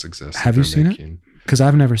that it does exist. Have you seen it? Because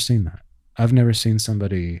I've never seen that. I've never seen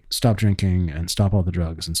somebody stop drinking and stop all the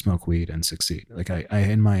drugs and smoke weed and succeed. Like I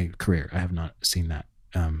in my career, I have not seen that.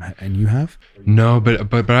 And you have? No,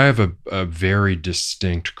 but I have a very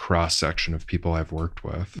distinct cross section of people I've worked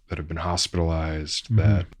with that have been hospitalized,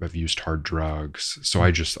 that have used hard drugs. So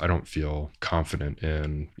I don't feel confident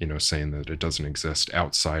in, saying that it doesn't exist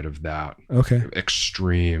outside of that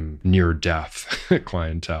extreme near death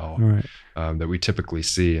clientele. All right. That we typically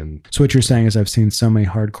see. And so what you're saying is I've seen so many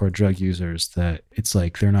hardcore drug users that it's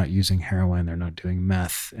like they're not using heroin, they're not doing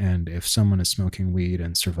meth. And if someone is smoking weed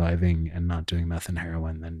and surviving and not doing meth and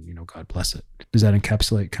heroin, then, God bless it. Does that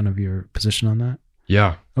encapsulate kind of your position on that?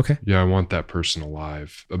 Yeah. Okay. Yeah, I want that person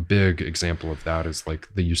alive. A big example of that is like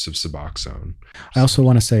the use of Suboxone. I also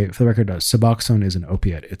want to say, for the record, Suboxone is an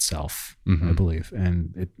opiate itself, I believe.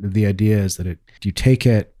 And the idea is that you take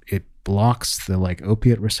it blocks the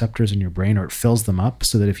opiate receptors in your brain, or it fills them up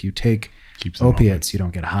so that if you take opiates, you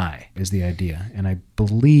don't get high, is the idea. And I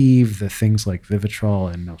believe that things like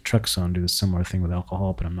Vivitrol and naltrexone do a similar thing with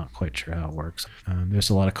alcohol, but I'm not quite sure how it works. There's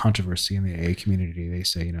a lot of controversy in the AA community. They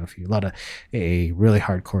say, a lot of AA, really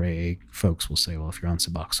hardcore AA folks will say, well, if you're on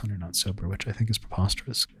Suboxone, you're not sober, which I think is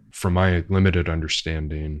preposterous. From my limited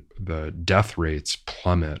understanding, the death rates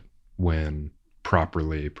plummet when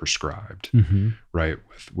properly prescribed, right?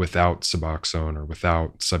 Without Suboxone or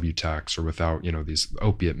without Subutex or without, these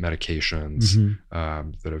opiate medications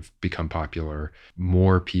that have become popular,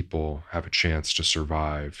 more people have a chance to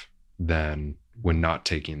survive than when not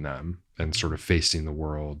taking them and sort of facing the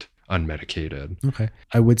world unmedicated. Okay.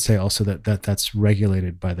 I would say also that's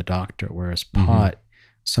regulated by the doctor, whereas pot,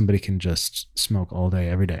 somebody can just smoke all day,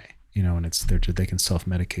 every day. And they can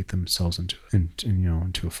self-medicate themselves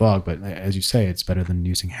into a fog. But as you say, it's better than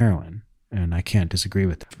using heroin. And I can't disagree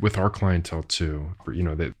with that. With our clientele too,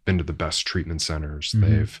 they've been to the best treatment centers.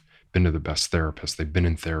 They've been to the best therapists. They've been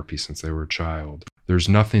in therapy since they were a child. There's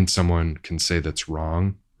nothing someone can say that's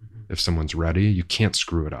wrong. If someone's ready, you can't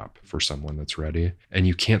screw it up for someone that's ready. And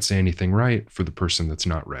you can't say anything right for the person that's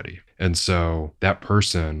not ready. And so that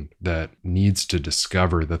person that needs to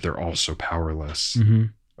discover that they're also powerless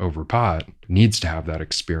over pot needs to have that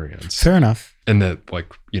experience. Fair enough. And that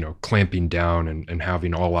clamping down and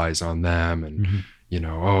having all eyes on them and,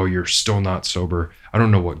 oh, you're still not sober. I don't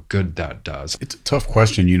know what good that does. It's a tough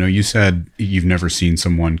question. You said you've never seen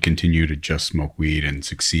someone continue to just smoke weed and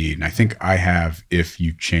succeed. And I think I have, if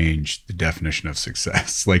you change the definition of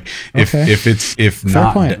success.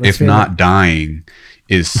 If not dying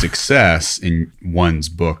is success in one's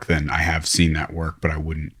book, then I have seen that work, but I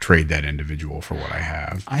wouldn't trade that individual for what I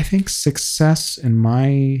have. I think success in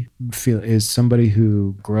my field is somebody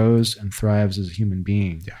who grows and thrives as a human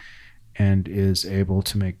being and is able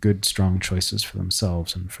to make good, strong choices for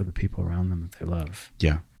themselves and for the people around them that they love.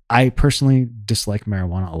 Yeah. I personally dislike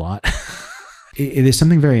marijuana a lot. There's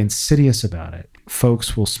something very insidious about it.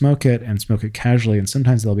 Folks will smoke it and smoke it casually, and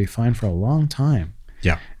sometimes they'll be fine for a long time.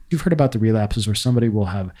 Yeah. You've heard about the relapses where somebody will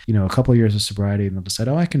have, a couple of years of sobriety and they'll decide,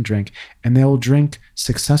 I can drink. And they'll drink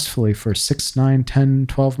successfully for 6, 9, 10,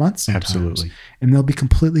 12 months sometimes. Absolutely. And they'll be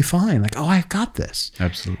completely fine. Like, I've got this.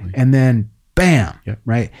 Absolutely. And then bam,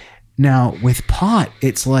 right? Now with pot,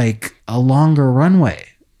 it's like a longer runway.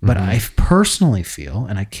 But I personally feel,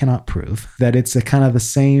 and I cannot prove, that it's a kind of the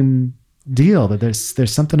same deal, that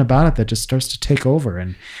there's something about it that just starts to take over,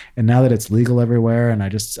 and now that it's legal everywhere, and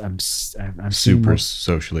I'm super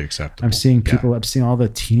socially acceptable. I'm seeing people. I'm seeing all the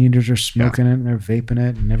teenagers are smoking it and they're vaping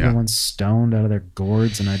it, and everyone's stoned out of their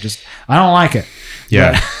gourds, and I don't like it.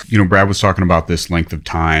 Yeah, Brad was talking about this length of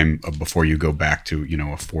time before you go back to a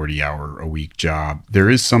 40-hour a week job.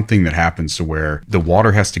 There is something that happens to where the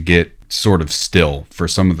water has to get sort of still for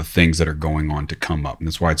some of the things that are going on to come up. And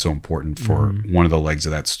that's why it's so important for one of the legs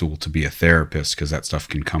of that stool to be a therapist, because that stuff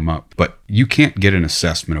can come up. But you can't get an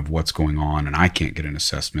assessment of what's going on, and I can't get an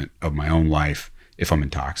assessment of my own life if I'm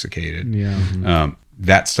intoxicated. Yeah.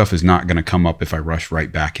 That stuff is not going to come up if I rush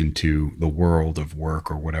right back into the world of work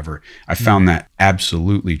or whatever. I found that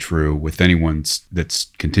absolutely true with anyone that's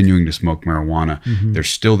continuing to smoke marijuana. There's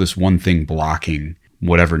still this one thing blocking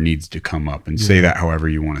whatever needs to come up, and say that however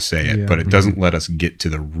you want to say it. But it doesn't let us get to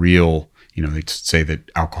the real, they say that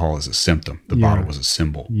alcohol is a symptom. The bottle was a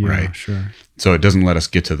symbol, right? Sure. So it doesn't let us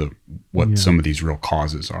get to what some of these real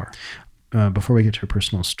causes are. Before we get to your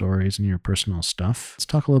personal stories and your personal stuff, let's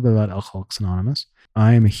talk a little bit about Alcoholics Anonymous.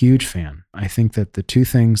 I am a huge fan. I think that the two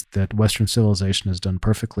things that Western civilization has done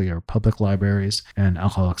perfectly are public libraries and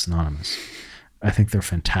Alcoholics Anonymous. I think they're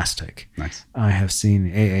fantastic. Nice. I have seen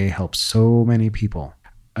AA help so many people.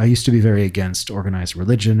 I used to be very against organized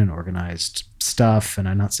religion and organized stuff, and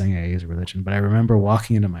I'm not saying AA is a religion, but I remember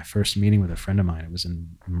walking into my first meeting with a friend of mine. It was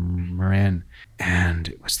in Marin, and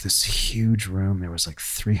it was this huge room. There was like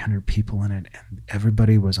 300 people in it, and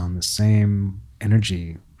everybody was on the same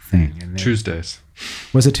energy thing. And Tuesdays.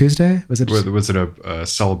 Was it Tuesday? Was it a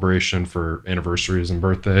celebration for anniversaries and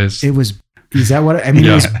birthdays? It was. Is that what I mean?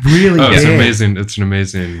 It was really big. It's amazing. It's an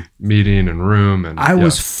amazing meeting and room. And I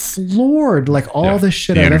was floored. Like all the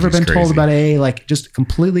shit I've ever been told about AA, like just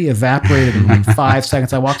completely evaporated in like 5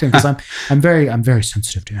 seconds. I walked in because I'm very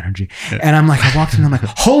sensitive to energy, and I'm like, I walked in, and I'm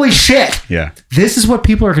like, holy shit! Yeah, this is what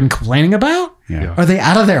people are complaining about. Yeah, are they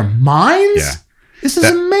out of their minds? Yeah, this is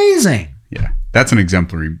amazing. Yeah, that's an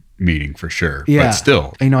exemplary meeting for sure. Yeah. But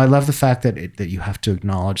still, I love the fact that that you have to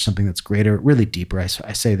acknowledge something that's greater, really deeper. I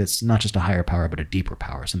say that's not just a higher power, but a deeper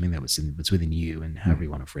power, something that's within you, and however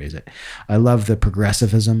you want to phrase it. I love the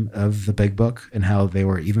progressivism of the Big Book and how they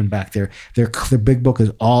were even back there. Their Big Book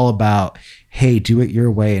is all about, hey, do it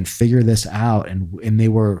your way and figure this out. And they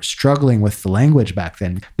were struggling with the language back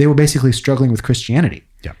then. They were basically struggling with Christianity.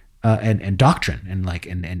 And doctrine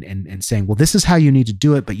and saying, well, this is how you need to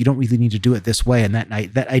do it, but you don't really need to do it this way. And that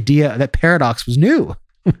idea, that paradox was new.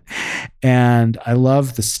 And I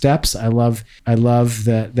love the steps. I love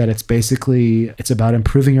that it's about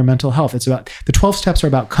improving your mental health. It's about the 12 steps are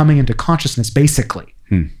about coming into consciousness, basically,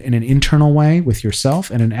 in an internal way with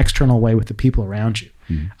yourself and an external way with the people around you.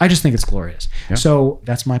 I just think it's glorious. Yeah. So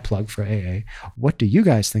that's my plug for AA. What do you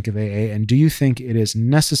guys think of AA? And do you think it is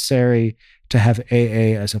necessary to have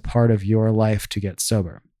AA as a part of your life to get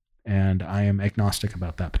sober? And I am agnostic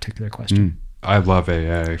about that particular question. I love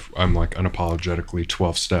AA. I'm like unapologetically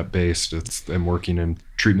 12-step based. I'm working in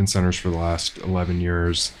treatment centers for the last 11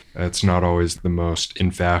 years. It's not always the most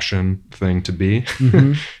in fashion thing to be.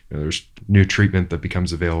 There's new treatment that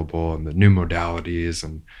becomes available and the new modalities.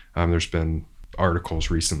 And there's been articles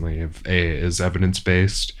recently of AA is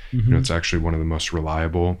evidence-based. It's actually one of the most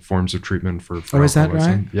reliable forms of treatment for alcoholism. Is that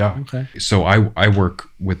right? Yeah. Okay. So I work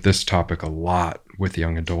with this topic a lot with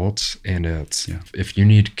young adults, and it's if you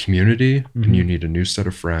need community and you need a new set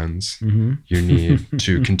of friends, you need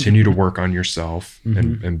to continue to work on yourself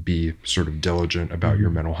and be sort of diligent about your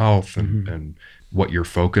mental health and what you're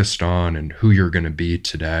focused on and who you're going to be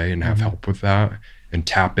today, and have help with that and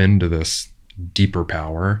tap into this deeper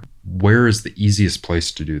power. Where is the easiest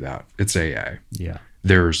place to do that? It's AA. Yeah.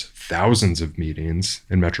 There's thousands of meetings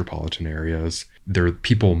in metropolitan areas. There are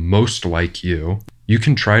people most like you. You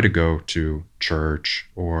can try to go to church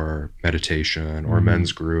or meditation or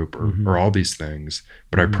men's group or all these things,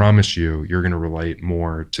 but I promise you're going to relate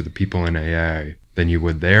more to the people in AA than you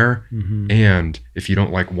would there. And if you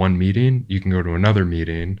don't like one meeting, you can go to another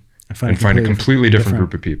meeting and find a completely different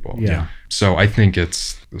group of people. Yeah. So I think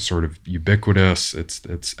it's sort of ubiquitous.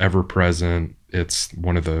 It's ever present. It's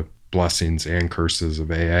one of the blessings and curses of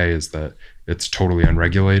AA is that it's totally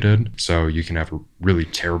unregulated. So you can have a really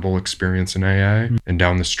terrible experience in AA, and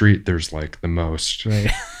down the street there's like the most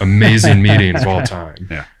amazing meeting of all time.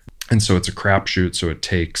 Yeah. And so it's a crapshoot. So it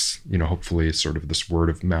takes, hopefully sort of this word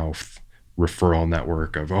of mouth referral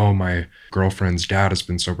network of, oh, my girlfriend's dad has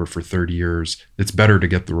been sober for 30 years. It's better to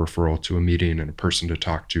get the referral to a meeting and a person to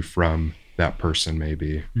talk to from that person,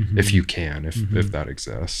 maybe, if you can, if that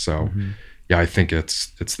exists. So yeah, I think it's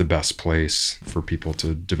the best place for people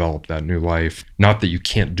to develop that new life. Not that you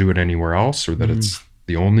can't do it anywhere else or that it's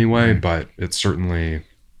the only way, but it's certainly,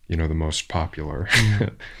 the most popular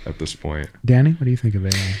at this point. Danny, what do you think of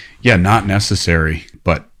AA? Yeah, not necessary,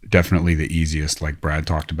 but definitely the easiest, like Brad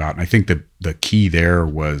talked about. And I think that the key there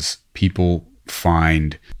was people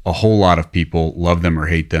find a whole lot of people, love them or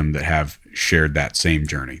hate them, that have shared that same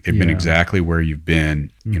journey. They've been exactly where you've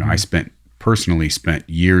been. I personally spent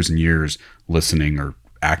years and years listening or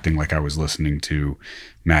acting like I was listening to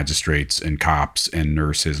magistrates and cops and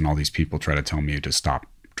nurses and all these people try to tell me to stop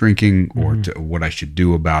drinking or to what I should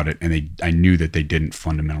do about it. And I knew that they didn't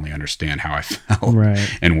fundamentally understand how I felt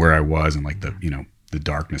and where I was, and like the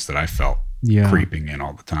darkness that I felt creeping in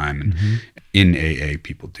all the time. And in AA,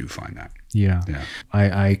 people do find that. Yeah.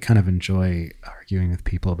 I kind of enjoy arguing with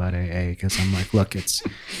people about AA because I'm like, look,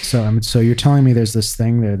 so you're telling me there's this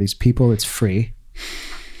thing, there are these people, it's free,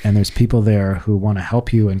 and there's people there who want to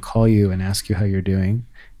help you and call you and ask you how you're doing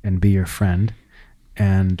and be your friend.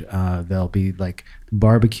 And there'll be like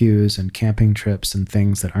barbecues and camping trips and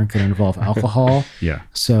things that aren't going to involve alcohol.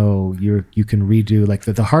 So you can redo like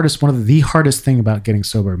the hardest, one of the hardest thing about getting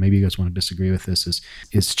sober, maybe you guys want to disagree with this,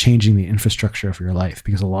 is changing the infrastructure of your life.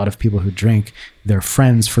 Because a lot of people who drink, their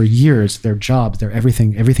friends for years, their jobs, their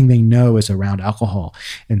everything they know is around alcohol.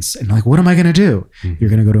 And like, what am I going to do? You're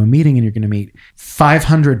going to go to a meeting and you're going to meet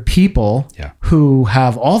 500 people who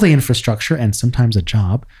have all the infrastructure and sometimes a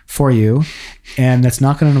job for you. And that's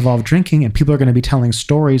not going to involve drinking. And people are going to be telling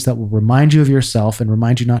stories that will remind you of yourself and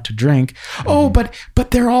remind you not to drink. Oh, but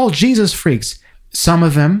they're all Jesus freaks. Some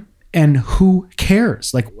of them. And who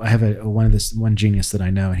cares? Like I have one genius that I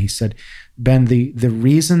know, and he said, Ben, the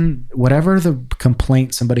reason, whatever the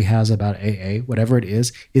complaint somebody has about AA, whatever it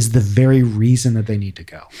is the very reason that they need to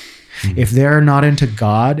go. If they're not into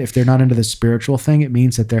God, if they're not into the spiritual thing, it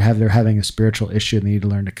means that they're having a spiritual issue and they need to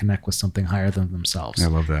learn to connect with something higher than themselves. I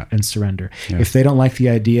love that. And surrender. If they don't like the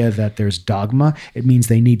idea that there's dogma, it means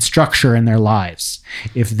they need structure in their lives.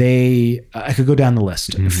 If they, I could go down the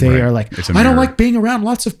list. If they are like, I don't like being around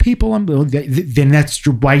lots of people, then that's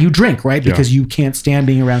why you drink, right? Because you can't stand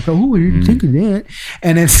being around. Oh, what do you think of that?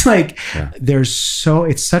 And it's like,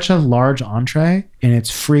 it's such a large entree, and it's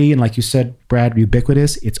free. And like you said, Brad,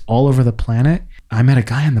 ubiquitous. It's all over the planet. I met a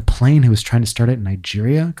guy on the plane who was trying to start it in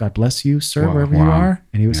Nigeria. God bless you, sir, wherever you are.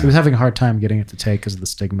 And he was having a hard time getting it to take because of the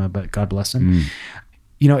stigma, but God bless him.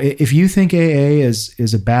 You know, if you think AA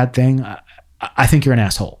is a bad thing, I think you're an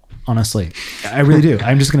asshole, honestly. I really do.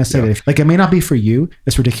 I'm just going to say that. Like, it may not be for you.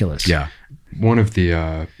 It's ridiculous. Yeah. One of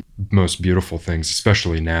the most beautiful things,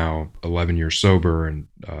 especially now, 11 years sober and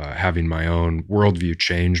having my own worldview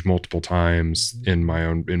change multiple times in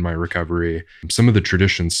my recovery. Some of the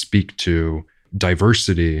traditions speak to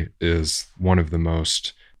diversity is one of the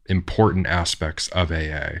most important aspects of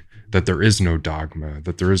AA, that there is no dogma,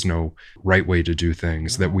 that there is no right way to do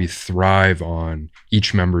things, that we thrive on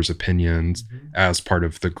each member's opinions as part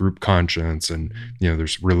of the group conscience. And,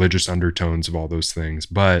 there's religious undertones of all those things.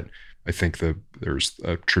 But I think there's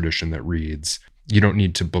a tradition that reads, you don't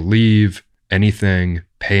need to believe anything,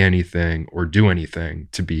 pay anything, or do anything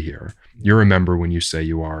to be here. You're a member when you say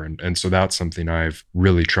you are. And so that's something I've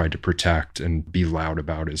really tried to protect and be loud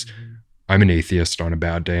about is I'm an atheist on a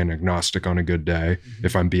bad day, an agnostic on a good day,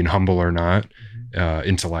 if I'm being humble or not,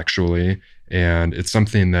 intellectually. And it's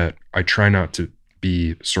something that I try not to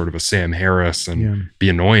be sort of a Sam Harris and be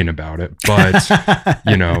annoying about it, but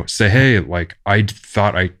say, hey, like I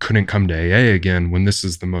thought I couldn't come to AA again when this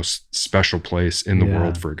is the most special place in the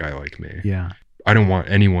world for a guy like me. I don't want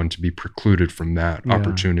anyone to be precluded from that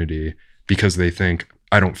opportunity because they think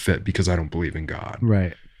I don't fit because I don't believe in God.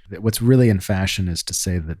 Right. What's really in fashion is to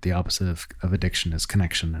say that the opposite of addiction is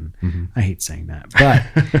connection. And I hate saying that,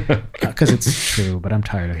 but because it's true, but I'm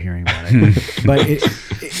tired of hearing about it. But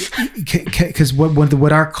because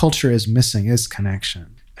what our culture is missing is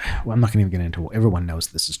connection. Well, I'm not going to even get into it. Everyone knows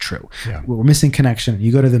this is true. We're missing connection.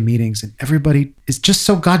 You go to the meetings and everybody is just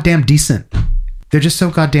so goddamn decent. They're just so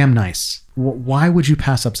goddamn nice. Why would you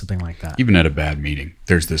pass up something like that? Even at a bad meeting,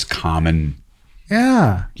 there's this common.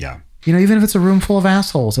 Yeah. Even if it's a room full of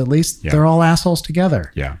assholes, at least they're all assholes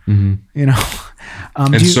together. And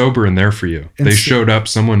sober and there for you. They showed up,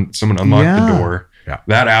 someone unlocked the door.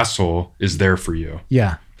 That asshole is there for you.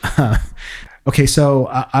 Okay, so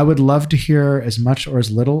I would love to hear as much or as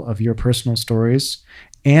little of your personal stories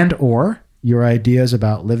and or your ideas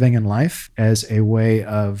about living in life as a way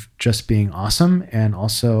of just being awesome and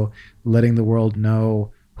also letting the world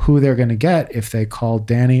know who they're going to get if they call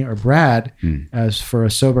Danny or Brad as for a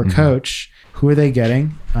sober coach. Who are they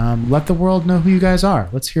getting? Let the world know who you guys are.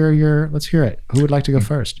 Let's hear it. Who would like to go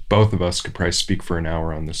first? Both of us could probably speak for an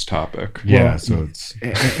hour on this topic. So it's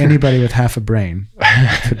anybody with half a brain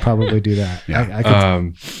could probably do that.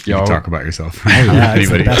 You talk about yourself.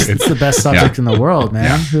 It's the best subject in the world,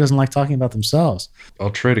 man. Who doesn't like talking about themselves?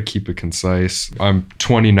 I'll try to keep it concise. I'm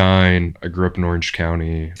 29. I grew up in Orange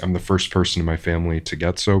County. I'm the first person in my family to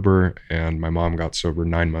get sober, and my mom got sober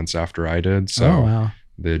 9 months after I did. So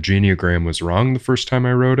The Geneagram was wrong the first time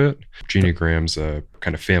I wrote it. Geneagram's a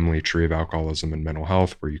kind of family tree of alcoholism and mental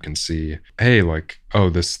health where you can see, hey, like, oh,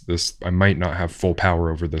 this I might not have full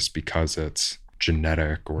power over this because it's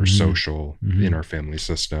genetic or social in our family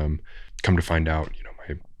system. Come to find out,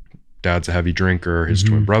 my dad's a heavy drinker, his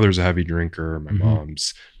twin brother's a heavy drinker,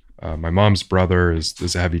 my mom's brother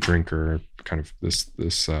is a heavy drinker, kind of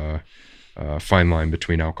this fine line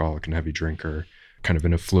between alcoholic and heavy drinker, kind of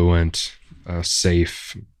an affluent,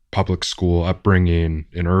 safe public school upbringing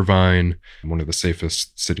in Irvine, one of the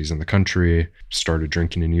safest cities in the country. Started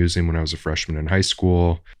drinking and using when I was a freshman in high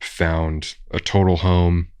school, found a total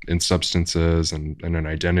home in substances and an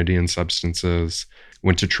identity in substances.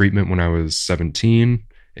 Went to treatment when I was 17,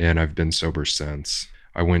 and I've been sober since.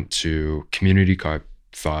 I went to community, I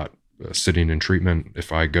thought, sitting in treatment,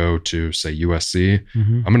 if I go to, say, USC,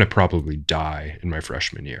 I'm going to probably die in my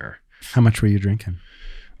freshman year. How much were you drinking?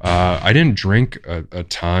 I didn't drink a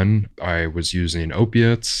ton. I was using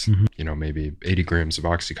opiates, maybe 80 grams of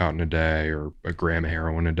Oxycontin a day or a gram of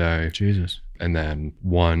heroin a day. Jesus. And then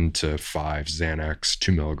 1 to 5 Xanax,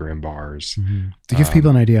 2 milligram bars. To give people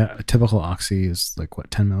an idea, a typical Oxy is like what,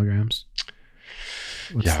 10 milligrams?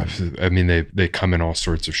 I mean, they come in all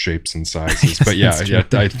sorts of shapes and sizes, but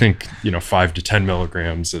I think 5 to 10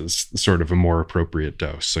 milligrams is sort of a more appropriate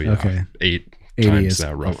dose. So 8 times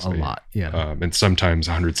that roughly. A lot, and sometimes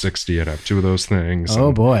 160. I'd have 2 of those things.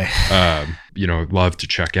 Oh boy. Love to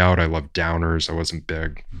check out. I love downers. I wasn't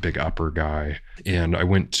big upper guy, and I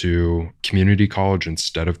went to community college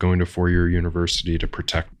instead of going to 4-year university to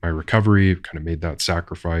protect my recovery. Kind of made that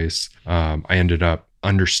sacrifice. I ended up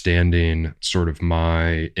understanding sort of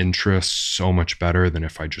my interests so much better than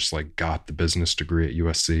if I just like got the business degree at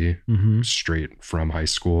USC straight from high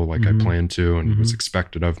school like I planned to and was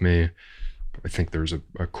expected of me. I think there's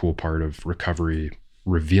a cool part of recovery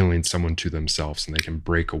revealing someone to themselves, and they can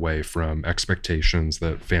break away from expectations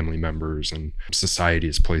that family members and society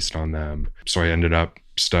has placed on them. So I ended up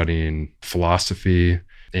studying philosophy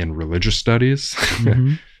and religious studies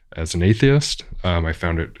as an atheist. I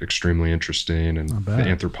found it extremely interesting, and the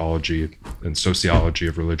anthropology and sociology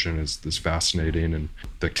of religion is fascinating, and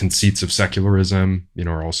the conceits of secularism,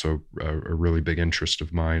 are also a really big interest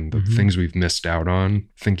of mine. The things we've missed out on,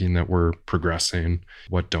 thinking that we're progressing.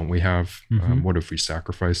 What don't we have? What if we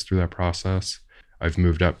sacrifice through that process? I've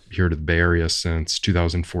moved up here to the Bay Area since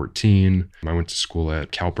 2014. I went to school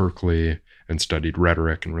at Cal Berkeley and studied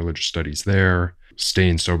rhetoric and religious studies there.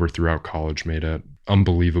 Staying sober throughout college made it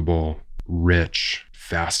unbelievable, rich,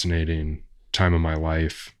 fascinating time of my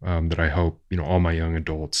life that I hope, all my young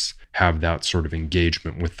adults have that sort of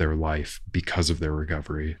engagement with their life because of their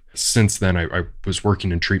recovery. Since then, I was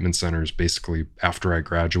working in treatment centers. Basically, after I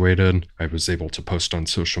graduated, I was able to post on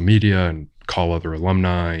social media and call other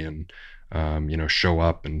alumni and show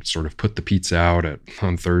up and sort of put the pizza out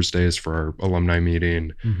on Thursdays for our alumni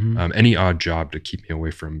meeting. Any odd job to keep me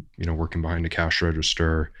away from, working behind a cash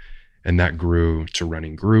register. And that grew to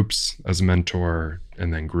running groups as a mentor,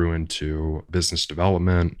 and then grew into business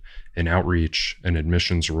development and outreach and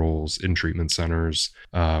admissions roles in treatment centers,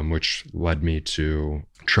 which led me to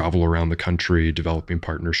travel around the country, developing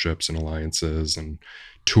partnerships and alliances and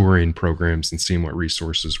touring programs and seeing what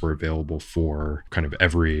resources were available for kind of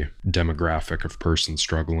every demographic of person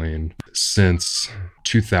struggling. Since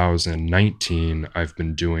 2019, I've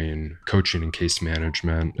been doing coaching and case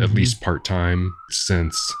management, at least part-time,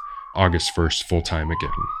 since August 1st, full-time again.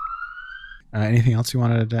 Anything else you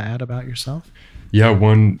wanted to add about yourself? Yeah,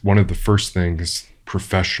 one of the first things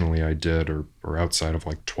professionally I did, or outside of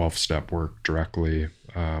like 12-step work directly,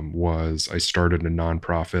 was I started a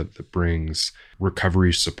nonprofit that brings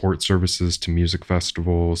recovery support services to music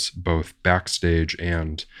festivals, both backstage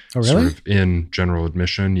and sort of in general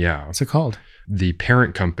admission. Yeah. What's it called? The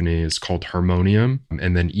parent company is called Harmonium,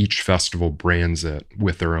 and then each festival brands it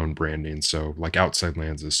with their own branding. So like Outside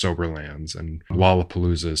Lands is Sober Lands, and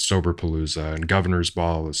Lollapalooza is Sober Palooza, and Governor's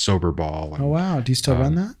Ball is Sober Ball. And, oh, wow. Do you still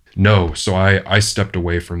run that? No. So I stepped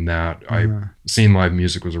away from that. Seeing live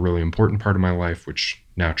music was a really important part of my life, which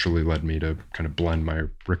naturally led me to kind of blend my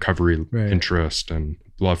recovery interest and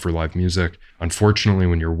love for live music. Unfortunately,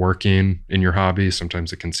 when you're working in your hobby,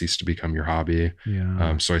 sometimes it can cease to become your hobby.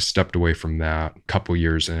 So I stepped away from that a couple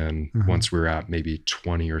years in, once we were at maybe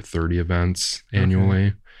 20 or 30 events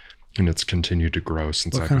annually. And it's continued to grow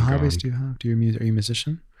since I've been gone. What kind of hobbies do you have? Are you a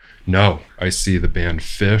musician? No, I see the band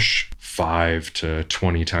Phish 5 to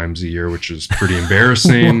 20 times a year, which is pretty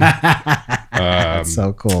embarrassing. That's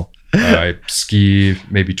so cool. I ski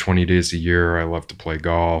maybe 20 days a year. I love to play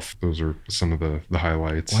golf. Those are some of the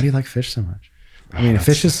highlights. Why do you like Phish so much? I mean,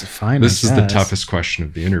 fish is fine. This is the toughest question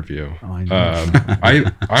of the interview. Oh, I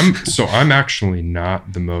know. I'm actually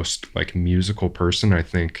not the most like musical person. I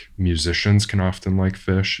think musicians can often like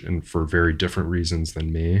fish, and for very different reasons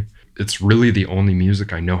than me. It's really the only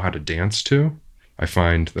music I know how to dance to. I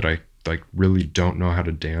find that I like really don't know how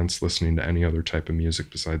to dance listening to any other type of music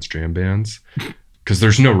besides jam bands, because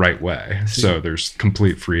there's no right way. So there's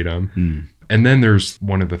complete freedom. And then there's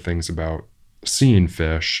one of the things about seeing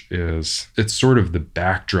fish is it's sort of the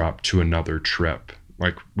backdrop to another trip.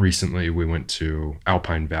 Like recently we went to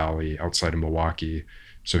Alpine Valley outside of Milwaukee.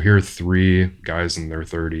 So here are 3 guys in their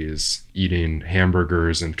 30s eating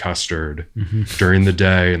hamburgers and custard during the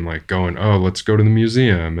day and like going, oh, let's go to the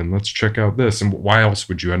museum and let's check out this. And why else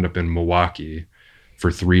would you end up in Milwaukee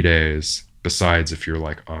for 3 days besides if you're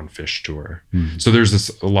like on fish tour? So there's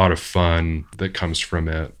a lot of fun that comes from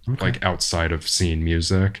it, like outside of seeing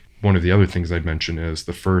music. One of the other things I'd mention is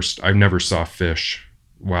I never saw fish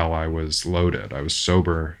while I was loaded. I was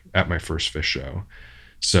sober at my first fish show.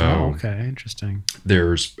 So okay, interesting.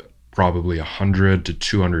 There's probably 100 to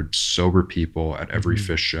 200 sober people at every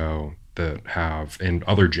fish show that have, and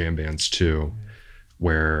other jam bands too,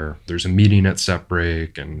 where there's a meeting at set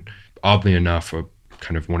break. And oddly enough,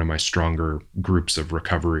 kind of one of my stronger groups of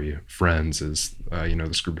recovery friends is,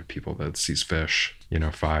 this group of people that sees fish,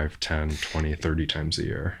 5, 10, 20, 30 times a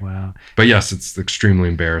year. Wow. But yes, it's extremely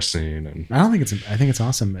embarrassing. And I think it's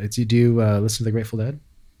awesome. You do listen to the Grateful Dead?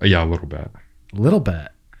 Yeah, a little bit. A little bit.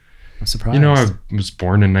 I'm surprised. I was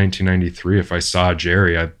born in 1993. If I saw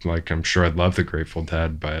Jerry, I'm sure I'd love the Grateful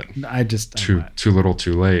Dead, but too little,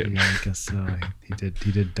 too late. Yeah, I guess so.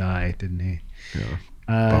 He did die, didn't he? Yeah.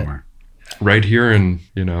 Bummer. Right here in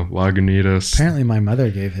Lagunitas. Apparently, my mother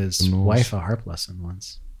gave his wife a harp lesson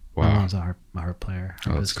once. Wow. My mom's a harp player.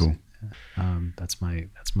 Oh, that's cool.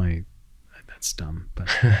 That's dumb, but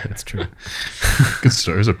it's true. Good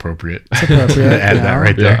story. It's appropriate. It's appropriate. Add that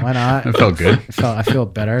right there. Why not? It felt good. I feel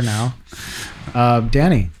better now.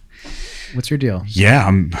 Danny, what's your deal?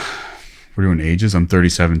 Yeah, we're doing ages. I'm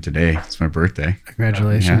 37 today. It's my birthday.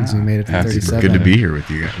 Congratulations. You made it to 37. Good to be here with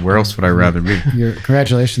you guys. Where else would I rather be?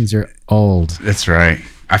 Congratulations. You're old. That's right.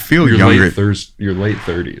 I feel younger. Your late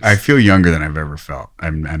 30s. I feel younger than I've ever felt.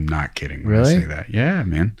 I'm not kidding when I say that. Yeah,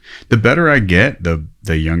 man. The better I get, the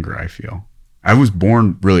younger I feel. I was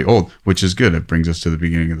born really old, which is good. It brings us to the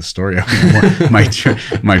beginning of the story.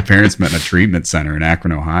 My parents met in a treatment center in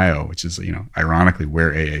Akron, Ohio, which is, ironically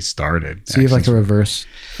where AA started. So you have like a reverse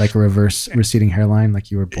receding hairline,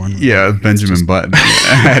 like you were born with? Yeah, Benjamin Button. I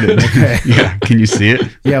had it. Okay. Yeah, can you see it?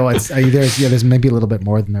 Yeah, well, there's maybe a little bit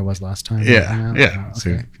more than there was last time. Yeah, yeah. Oh,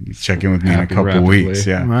 so okay. you check in with me in a couple weeks.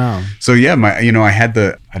 Yeah. Wow. So yeah, I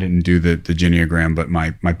didn't do the Geniogram, but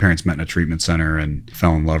my parents met in a treatment center and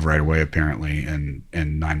fell in love right away, apparently. And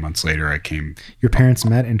 9 months later, I came. Your parents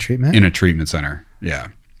met in treatment? In a treatment center, yeah.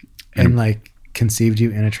 And like conceived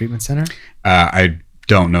you in a treatment center? I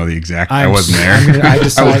don't know the exact. I wasn't there. I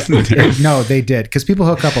wasn't there. No, they did, because people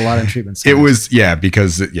hook up a lot in treatment centers. It was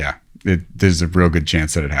there's a real good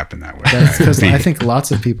chance that it happened that way. That's because I think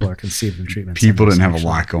lots of people are conceived in treatment centers. People didn't have a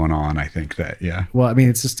lot going on. I think that, yeah. Well, I mean,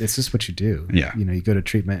 it's just what you do. Yeah. You go to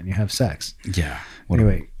treatment and you have sex. Yeah.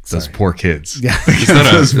 Anyway. Those poor kids. Yeah. Is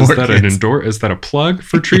that a plug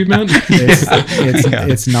for treatment?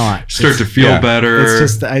 It's not. Start to feel better. It's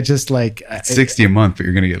just, I just like. It's $60 a month, but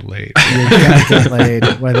you're going to get laid. You're going to get laid.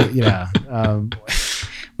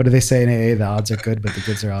 What do they say in AA? The odds are good, but the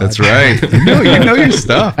goods are odd. That's right. You know your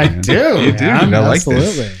stuff. I do. You do. I like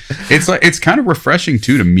absolutely. this. It's kind of refreshing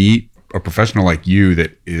too to meet a professional like you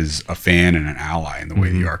that is a fan and an ally in the way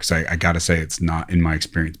that you are. Because I got to say, it's not, in my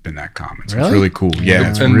experience, been that common. So it's really cool. Yeah,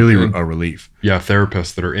 it's really a relief. Yeah,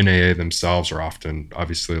 therapists that are in AA themselves are often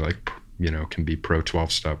obviously can be pro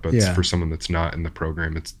 12-step, but for someone that's not in the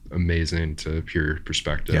program, it's amazing to hear your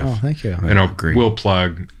perspective. Yeah. Oh, thank you. And we'll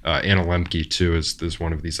plug Anna Lemke too is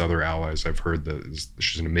one of these other allies. I've heard that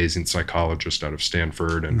she's an amazing psychologist out of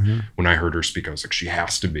Stanford, and when I heard her speak, I was like, she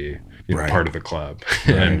has to be part of the club,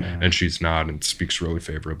 and she's not, and speaks really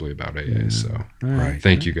favorably about AA. So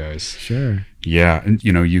thank you guys. Sure. Yeah, and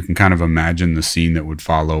you can kind of imagine the scene that would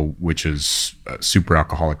follow, which is super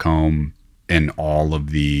alcoholic home. And all of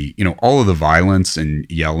the violence and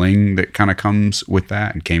yelling that kind of comes with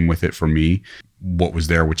that and came with it for me. What was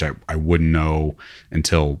there, which I wouldn't know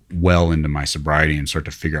until well into my sobriety and start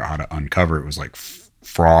to figure out how to uncover it, was like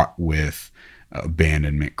fraught with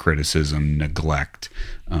abandonment, criticism, neglect,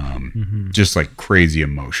 just like crazy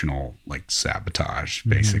emotional, like sabotage,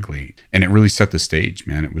 basically. And it really set the stage,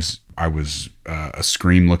 man. I was a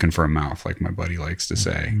scream looking for a mouth, like my buddy likes to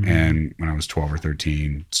say. And when I was 12 or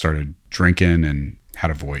 13, started drinking and had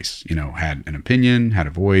a voice, had an opinion, had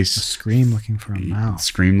a voice. A scream looking for a mouth.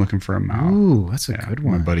 Scream looking for a mouth. Ooh, that's a good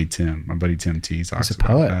one. My buddy Tim T talks He's a about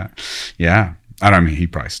poet. that. Yeah. He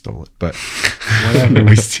probably stole it, but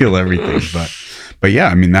we steal everything. But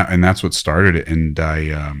yeah, that's what started it. And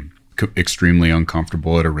I, extremely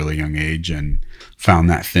uncomfortable at a really young age and found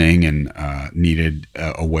that thing and needed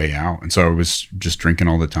a way out. And so I was just drinking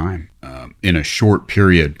all the time. In a short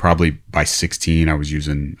period, probably by 16, I was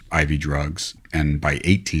using IV drugs. And by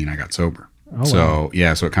 18, I got sober. Oh, so wow.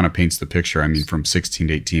 yeah, so it kind of paints the picture. From 16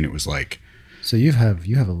 to 18, it was like, so you have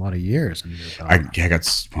a lot of years under your belt.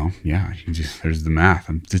 There's the math.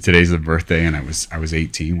 Today's the birthday, and I was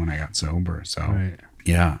 18 when I got sober. So Right.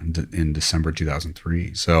 yeah, in December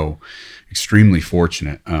 2003. So extremely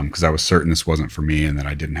fortunate because I was certain this wasn't for me and that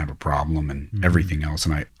I didn't have a problem and everything else.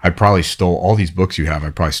 And I probably stole all these books you have.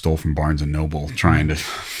 I probably stole from Barnes and Noble trying to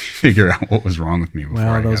figure out what was wrong with me before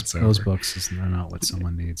I got sober. Those books are not what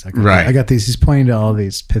someone needs. Right. I got these. He's pointing to all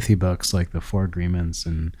these pithy books like the Four Agreements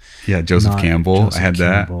and Joseph Campbell. Joseph I had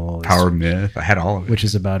Campbell that. Power of Myth. I had all of it. Which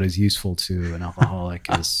is about as useful to an alcoholic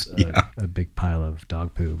as a big pile of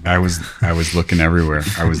dog poop. I was looking everywhere.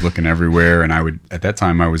 And at that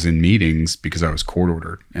time I was in meetings because I was court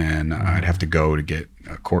ordered and I'd have to go to get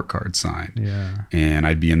a court card signed. Yeah. And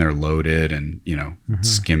I'd be in there loaded and,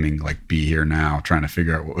 skimming like Be Here Now, trying to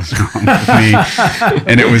figure out what was wrong with me.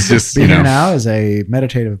 And it was just, Be Here Now is a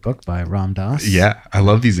meditative book by Ram Dass. Yeah. I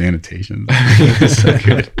love these annotations. It's so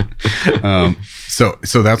good.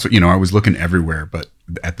 So that's what, I was looking everywhere, but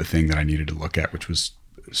at the thing that I needed to look at, which was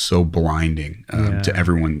so blinding to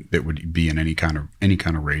everyone that would be in any kind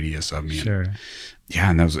of radius of me. Sure.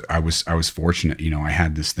 And I was fortunate. I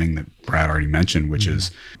had this thing that Brad already mentioned, which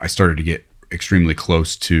is I started to get extremely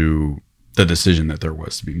close to the decision that there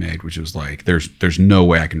was to be made, which was like, there's no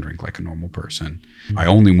way I can drink like a normal person. I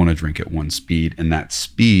only want to drink at one speed, and that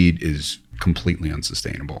speed is completely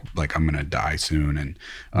unsustainable. Like I'm going to die soon,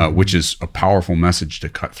 and which is a powerful message to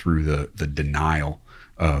cut through the denial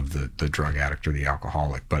of the drug addict or the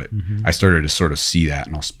alcoholic. But I started to sort of see that,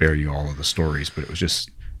 and I'll spare you all of the stories, but it was just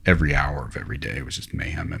every hour of every day. It was just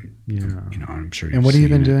mayhem. And, I'm sure. And what have you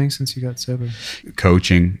been doing since you got sober?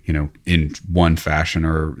 Coaching, in one fashion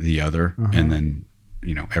or the other. And then,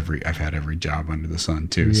 I've had every job under the sun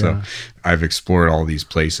too. Yeah. So I've explored all these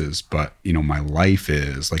places, but my life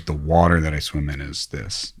is like the water that I swim in is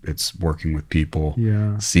this. It's working with people,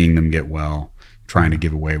 seeing them get well, trying to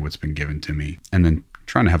give away what's been given to me, and then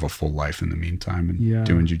trying to have a full life in the meantime and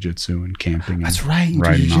doing jiu-jitsu and camping. And That's right. You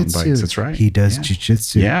riding do mountain jiu-jitsu. bikes. That's right. He does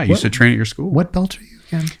jiu-jitsu. Yeah, I used to train at your school. What belt are you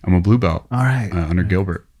again? I'm a blue belt. All right. Under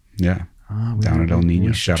Gilbert. Yeah. Down at El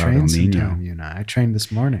Nino. Shout out El Nino. You and I trained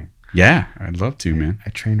this morning. Yeah, I'd love to, man.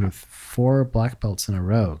 I trained with 4 black belts in a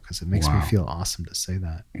row because it makes me feel awesome to say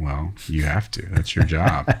that. Well, you have to. That's your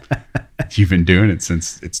job. You've been doing it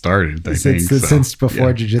since it started, I think. Since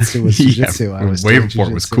before jiu-jitsu was jiu-jitsu. I was way before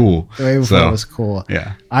it was cool. Way before it was cool.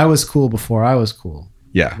 Yeah. I was cool before I was cool.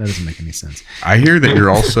 Yeah. That doesn't make any sense. I hear that you're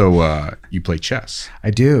also, you play chess.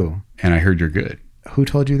 I do. And I heard you're good. Who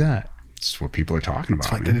told you that? It's what people are talking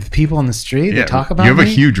about. Like the people on the street, they talk about you have me?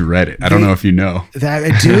 a huge Reddit. I don't know if you know. That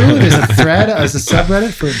I do? There's a thread, there's a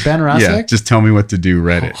subreddit for Ben Rosick? Yeah, just tell me what to do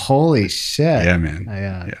Reddit. Holy shit. Yeah, man.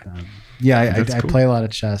 I play a lot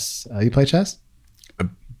of chess. You play chess?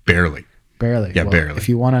 Barely. Barely. Yeah, barely. If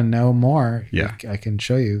you want to know more, I can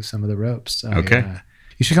show you some of the ropes. Okay.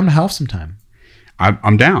 You should come to Health sometime.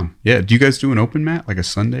 I'm down. Yeah. Do you guys do an open mat like a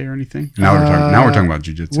Sunday or anything? Now we're talking about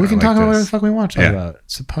jiu-jitsu. We can talk about whatever the fuck we want to talk about.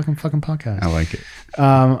 It's a fucking podcast. I like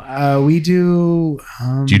it. We do.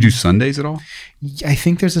 Do you do Sundays at all? I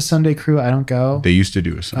think there's a Sunday crew. I don't go. They used to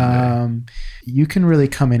do a Sunday. You can really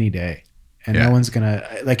come any day, and no one's gonna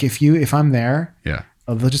like if I'm there. Yeah.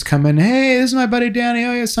 They'll just come in. Hey, this is my buddy Danny.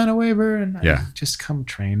 Oh yeah, sign a waiver and just come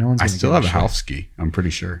train. No one's. I still have a house ski. I'm pretty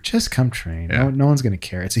sure. Just come train. Yeah. No one's gonna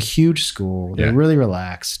care. It's a huge school. They're really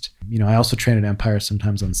relaxed. I also train at Empire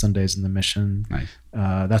sometimes on Sundays in the Mission. Nice.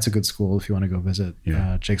 That's a good school if you want to go visit.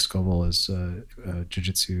 Yeah. Jake Scoville is a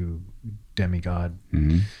jiu-jitsu demigod.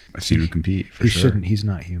 Mm-hmm. I've seen him compete. For sure. Shouldn't. He's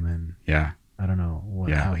not human. Yeah. I don't know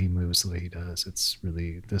how he moves the way he does. It's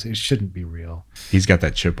really it shouldn't be real. He's got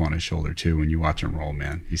that chip on his shoulder too. When you watch him roll,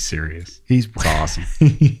 man, he's serious. It's awesome.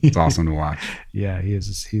 It's awesome to watch. Yeah,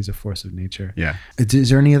 he's a force of nature. Yeah.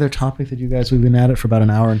 Is there any other topic that we've been at it for about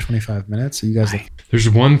an hour and 25 minutes? So you guys, there's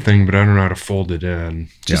one thing, but I don't know how to fold it in.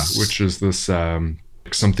 Just- which is this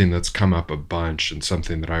something that's come up a bunch and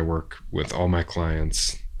something that I work with all my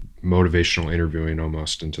clients. Motivational interviewing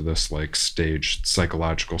almost into this like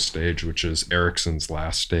psychological stage, which is Erickson's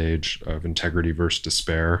last stage of integrity versus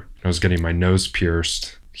despair. I was getting my nose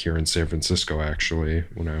pierced here in San Francisco, actually,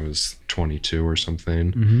 when I was 22 or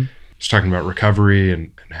something. Mm-hmm. I was talking about recovery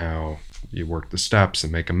and how you work the steps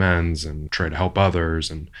and make amends and try to help others,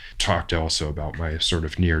 and talked also about my sort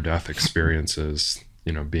of near-death experiences,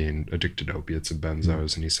 you know, being addicted to opiates and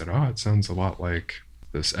benzos. And he said, oh, it sounds a lot like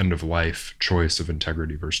this end-of-life choice of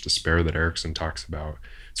integrity versus despair that Erickson talks about.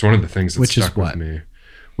 It's one of the things that stuck with me,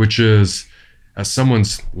 which is, as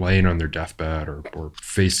someone's laying on their deathbed or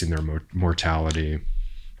facing their mortality,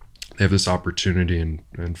 they have this opportunity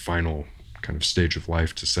and final kind of stage of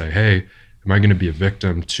life to say, hey, am I going to be a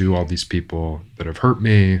victim to all these people that have hurt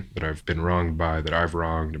me, that I've been wronged by, that I've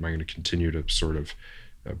wronged? Am I going to continue to sort of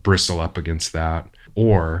bristle up against that?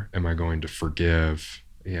 Or am I going to forgive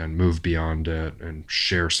and move beyond it and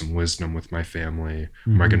share some wisdom with my family?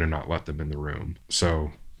 Mm-hmm. Am I going to not let them in the room?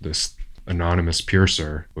 So this anonymous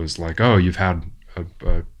piercer was like, oh, you've had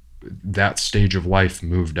that stage of life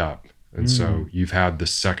moved up. And so you've had the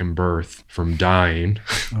second birth from dying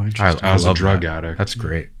as a drug addict. That's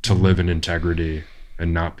great. To live in integrity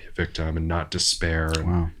and not be a victim and not despair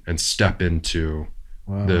and step into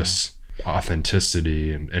this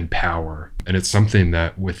authenticity and power. And it's something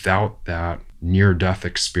that without that near-death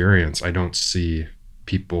experience, I don't see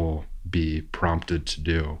people be prompted to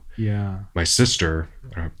do. Yeah. My sister,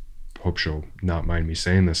 I hope she'll not mind me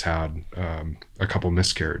saying this, had a couple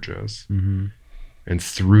miscarriages. Mm-hmm. And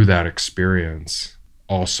through that experience,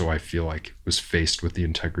 also, I feel like was faced with the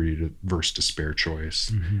integrity versus despair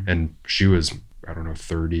choice. Mm-hmm. And she was,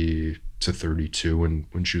 30 to 32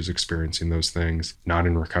 when she was experiencing those things, not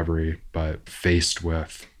in recovery, but faced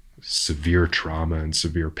with severe trauma and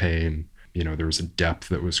severe pain. You know, there was a depth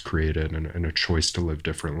that was created and a choice to live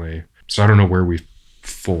differently. So I don't know where we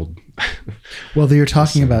fold. Well, you're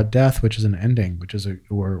talking about death, which is an ending, which is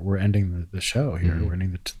we're ending the show here. Mm-hmm. We're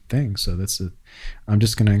ending the thing. So I'm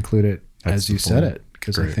just going to include it as you said it,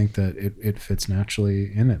 because I think that it fits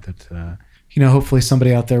naturally in it. That hopefully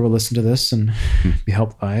somebody out there will listen to this and be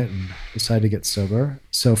helped by it and decide to get sober.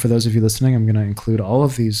 So for those of you listening, I'm going to include all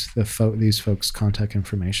of these folks' contact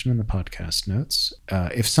information in the podcast notes.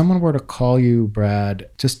 If someone were to call you, Brad,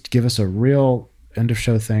 just give us a real end of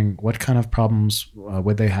show thing. What kind of problems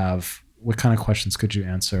would they have? What kind of questions could you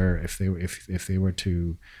answer if they were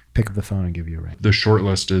to pick up the phone and give you a ring? The short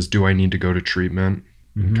list is, do I need to go to treatment?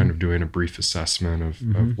 Mm-hmm. Kind of doing a brief assessment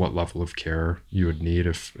of what level of care you would need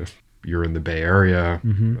if you're in the Bay Area.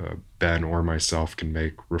 Mm-hmm. Ben or myself can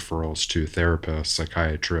make referrals to therapists,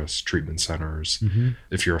 psychiatrists, treatment centers. Mm-hmm.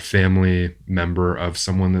 If you're a family member of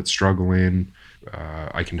someone that's struggling,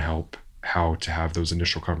 I can help how to have those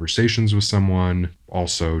initial conversations with someone,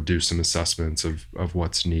 also do some assessments of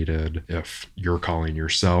what's needed. If you're calling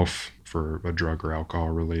yourself for a drug or alcohol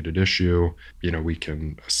related issue, we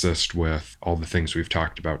can assist with all the things we've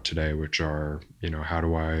talked about today, which are, how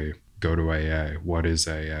do I go to AA? What is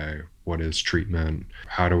AA? What is treatment?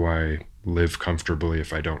 How do I live comfortably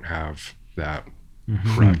if I don't have that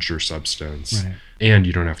crutch or substance? Right. And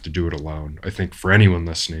you don't have to do it alone. I think for anyone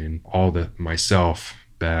listening, myself,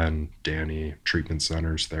 Ben, Danny, treatment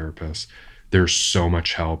centers, therapists, there's so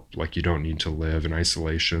much help. Like, you don't need to live in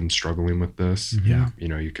isolation struggling with this. Mm-hmm.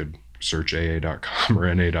 Yeah. You could search AA.com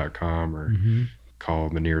or NA.com or call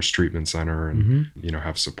the nearest treatment center and,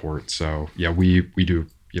 have support. So yeah, we do,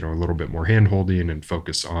 a little bit more hand holding and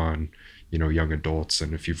focus on, young adults.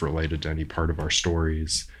 And if you've related to any part of our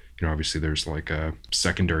stories, obviously there's like a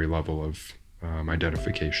secondary level of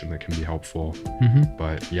identification that can be helpful. Mm-hmm.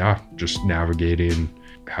 But yeah, just navigating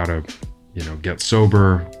how to, get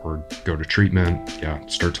sober or go to treatment. Yeah,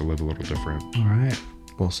 start to live a little different. All right.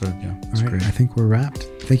 Well said. Yeah, that's great. I think we're wrapped.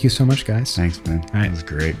 Thank you so much, guys. Thanks, man. All right. That was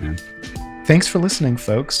great, man. Thanks for listening,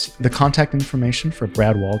 folks. The contact information for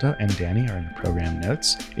Brad Waldo and Danny are in the program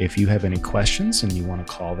notes. If you have any questions and you want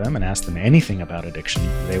to call them and ask them anything about addiction,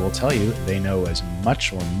 they will tell you they know as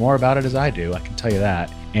much or more about it as I do. I can tell you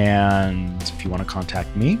that. And if you want to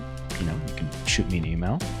contact me, you can shoot me an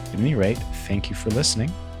email. At any rate, thank you for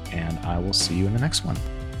listening, and I will see you in the next one.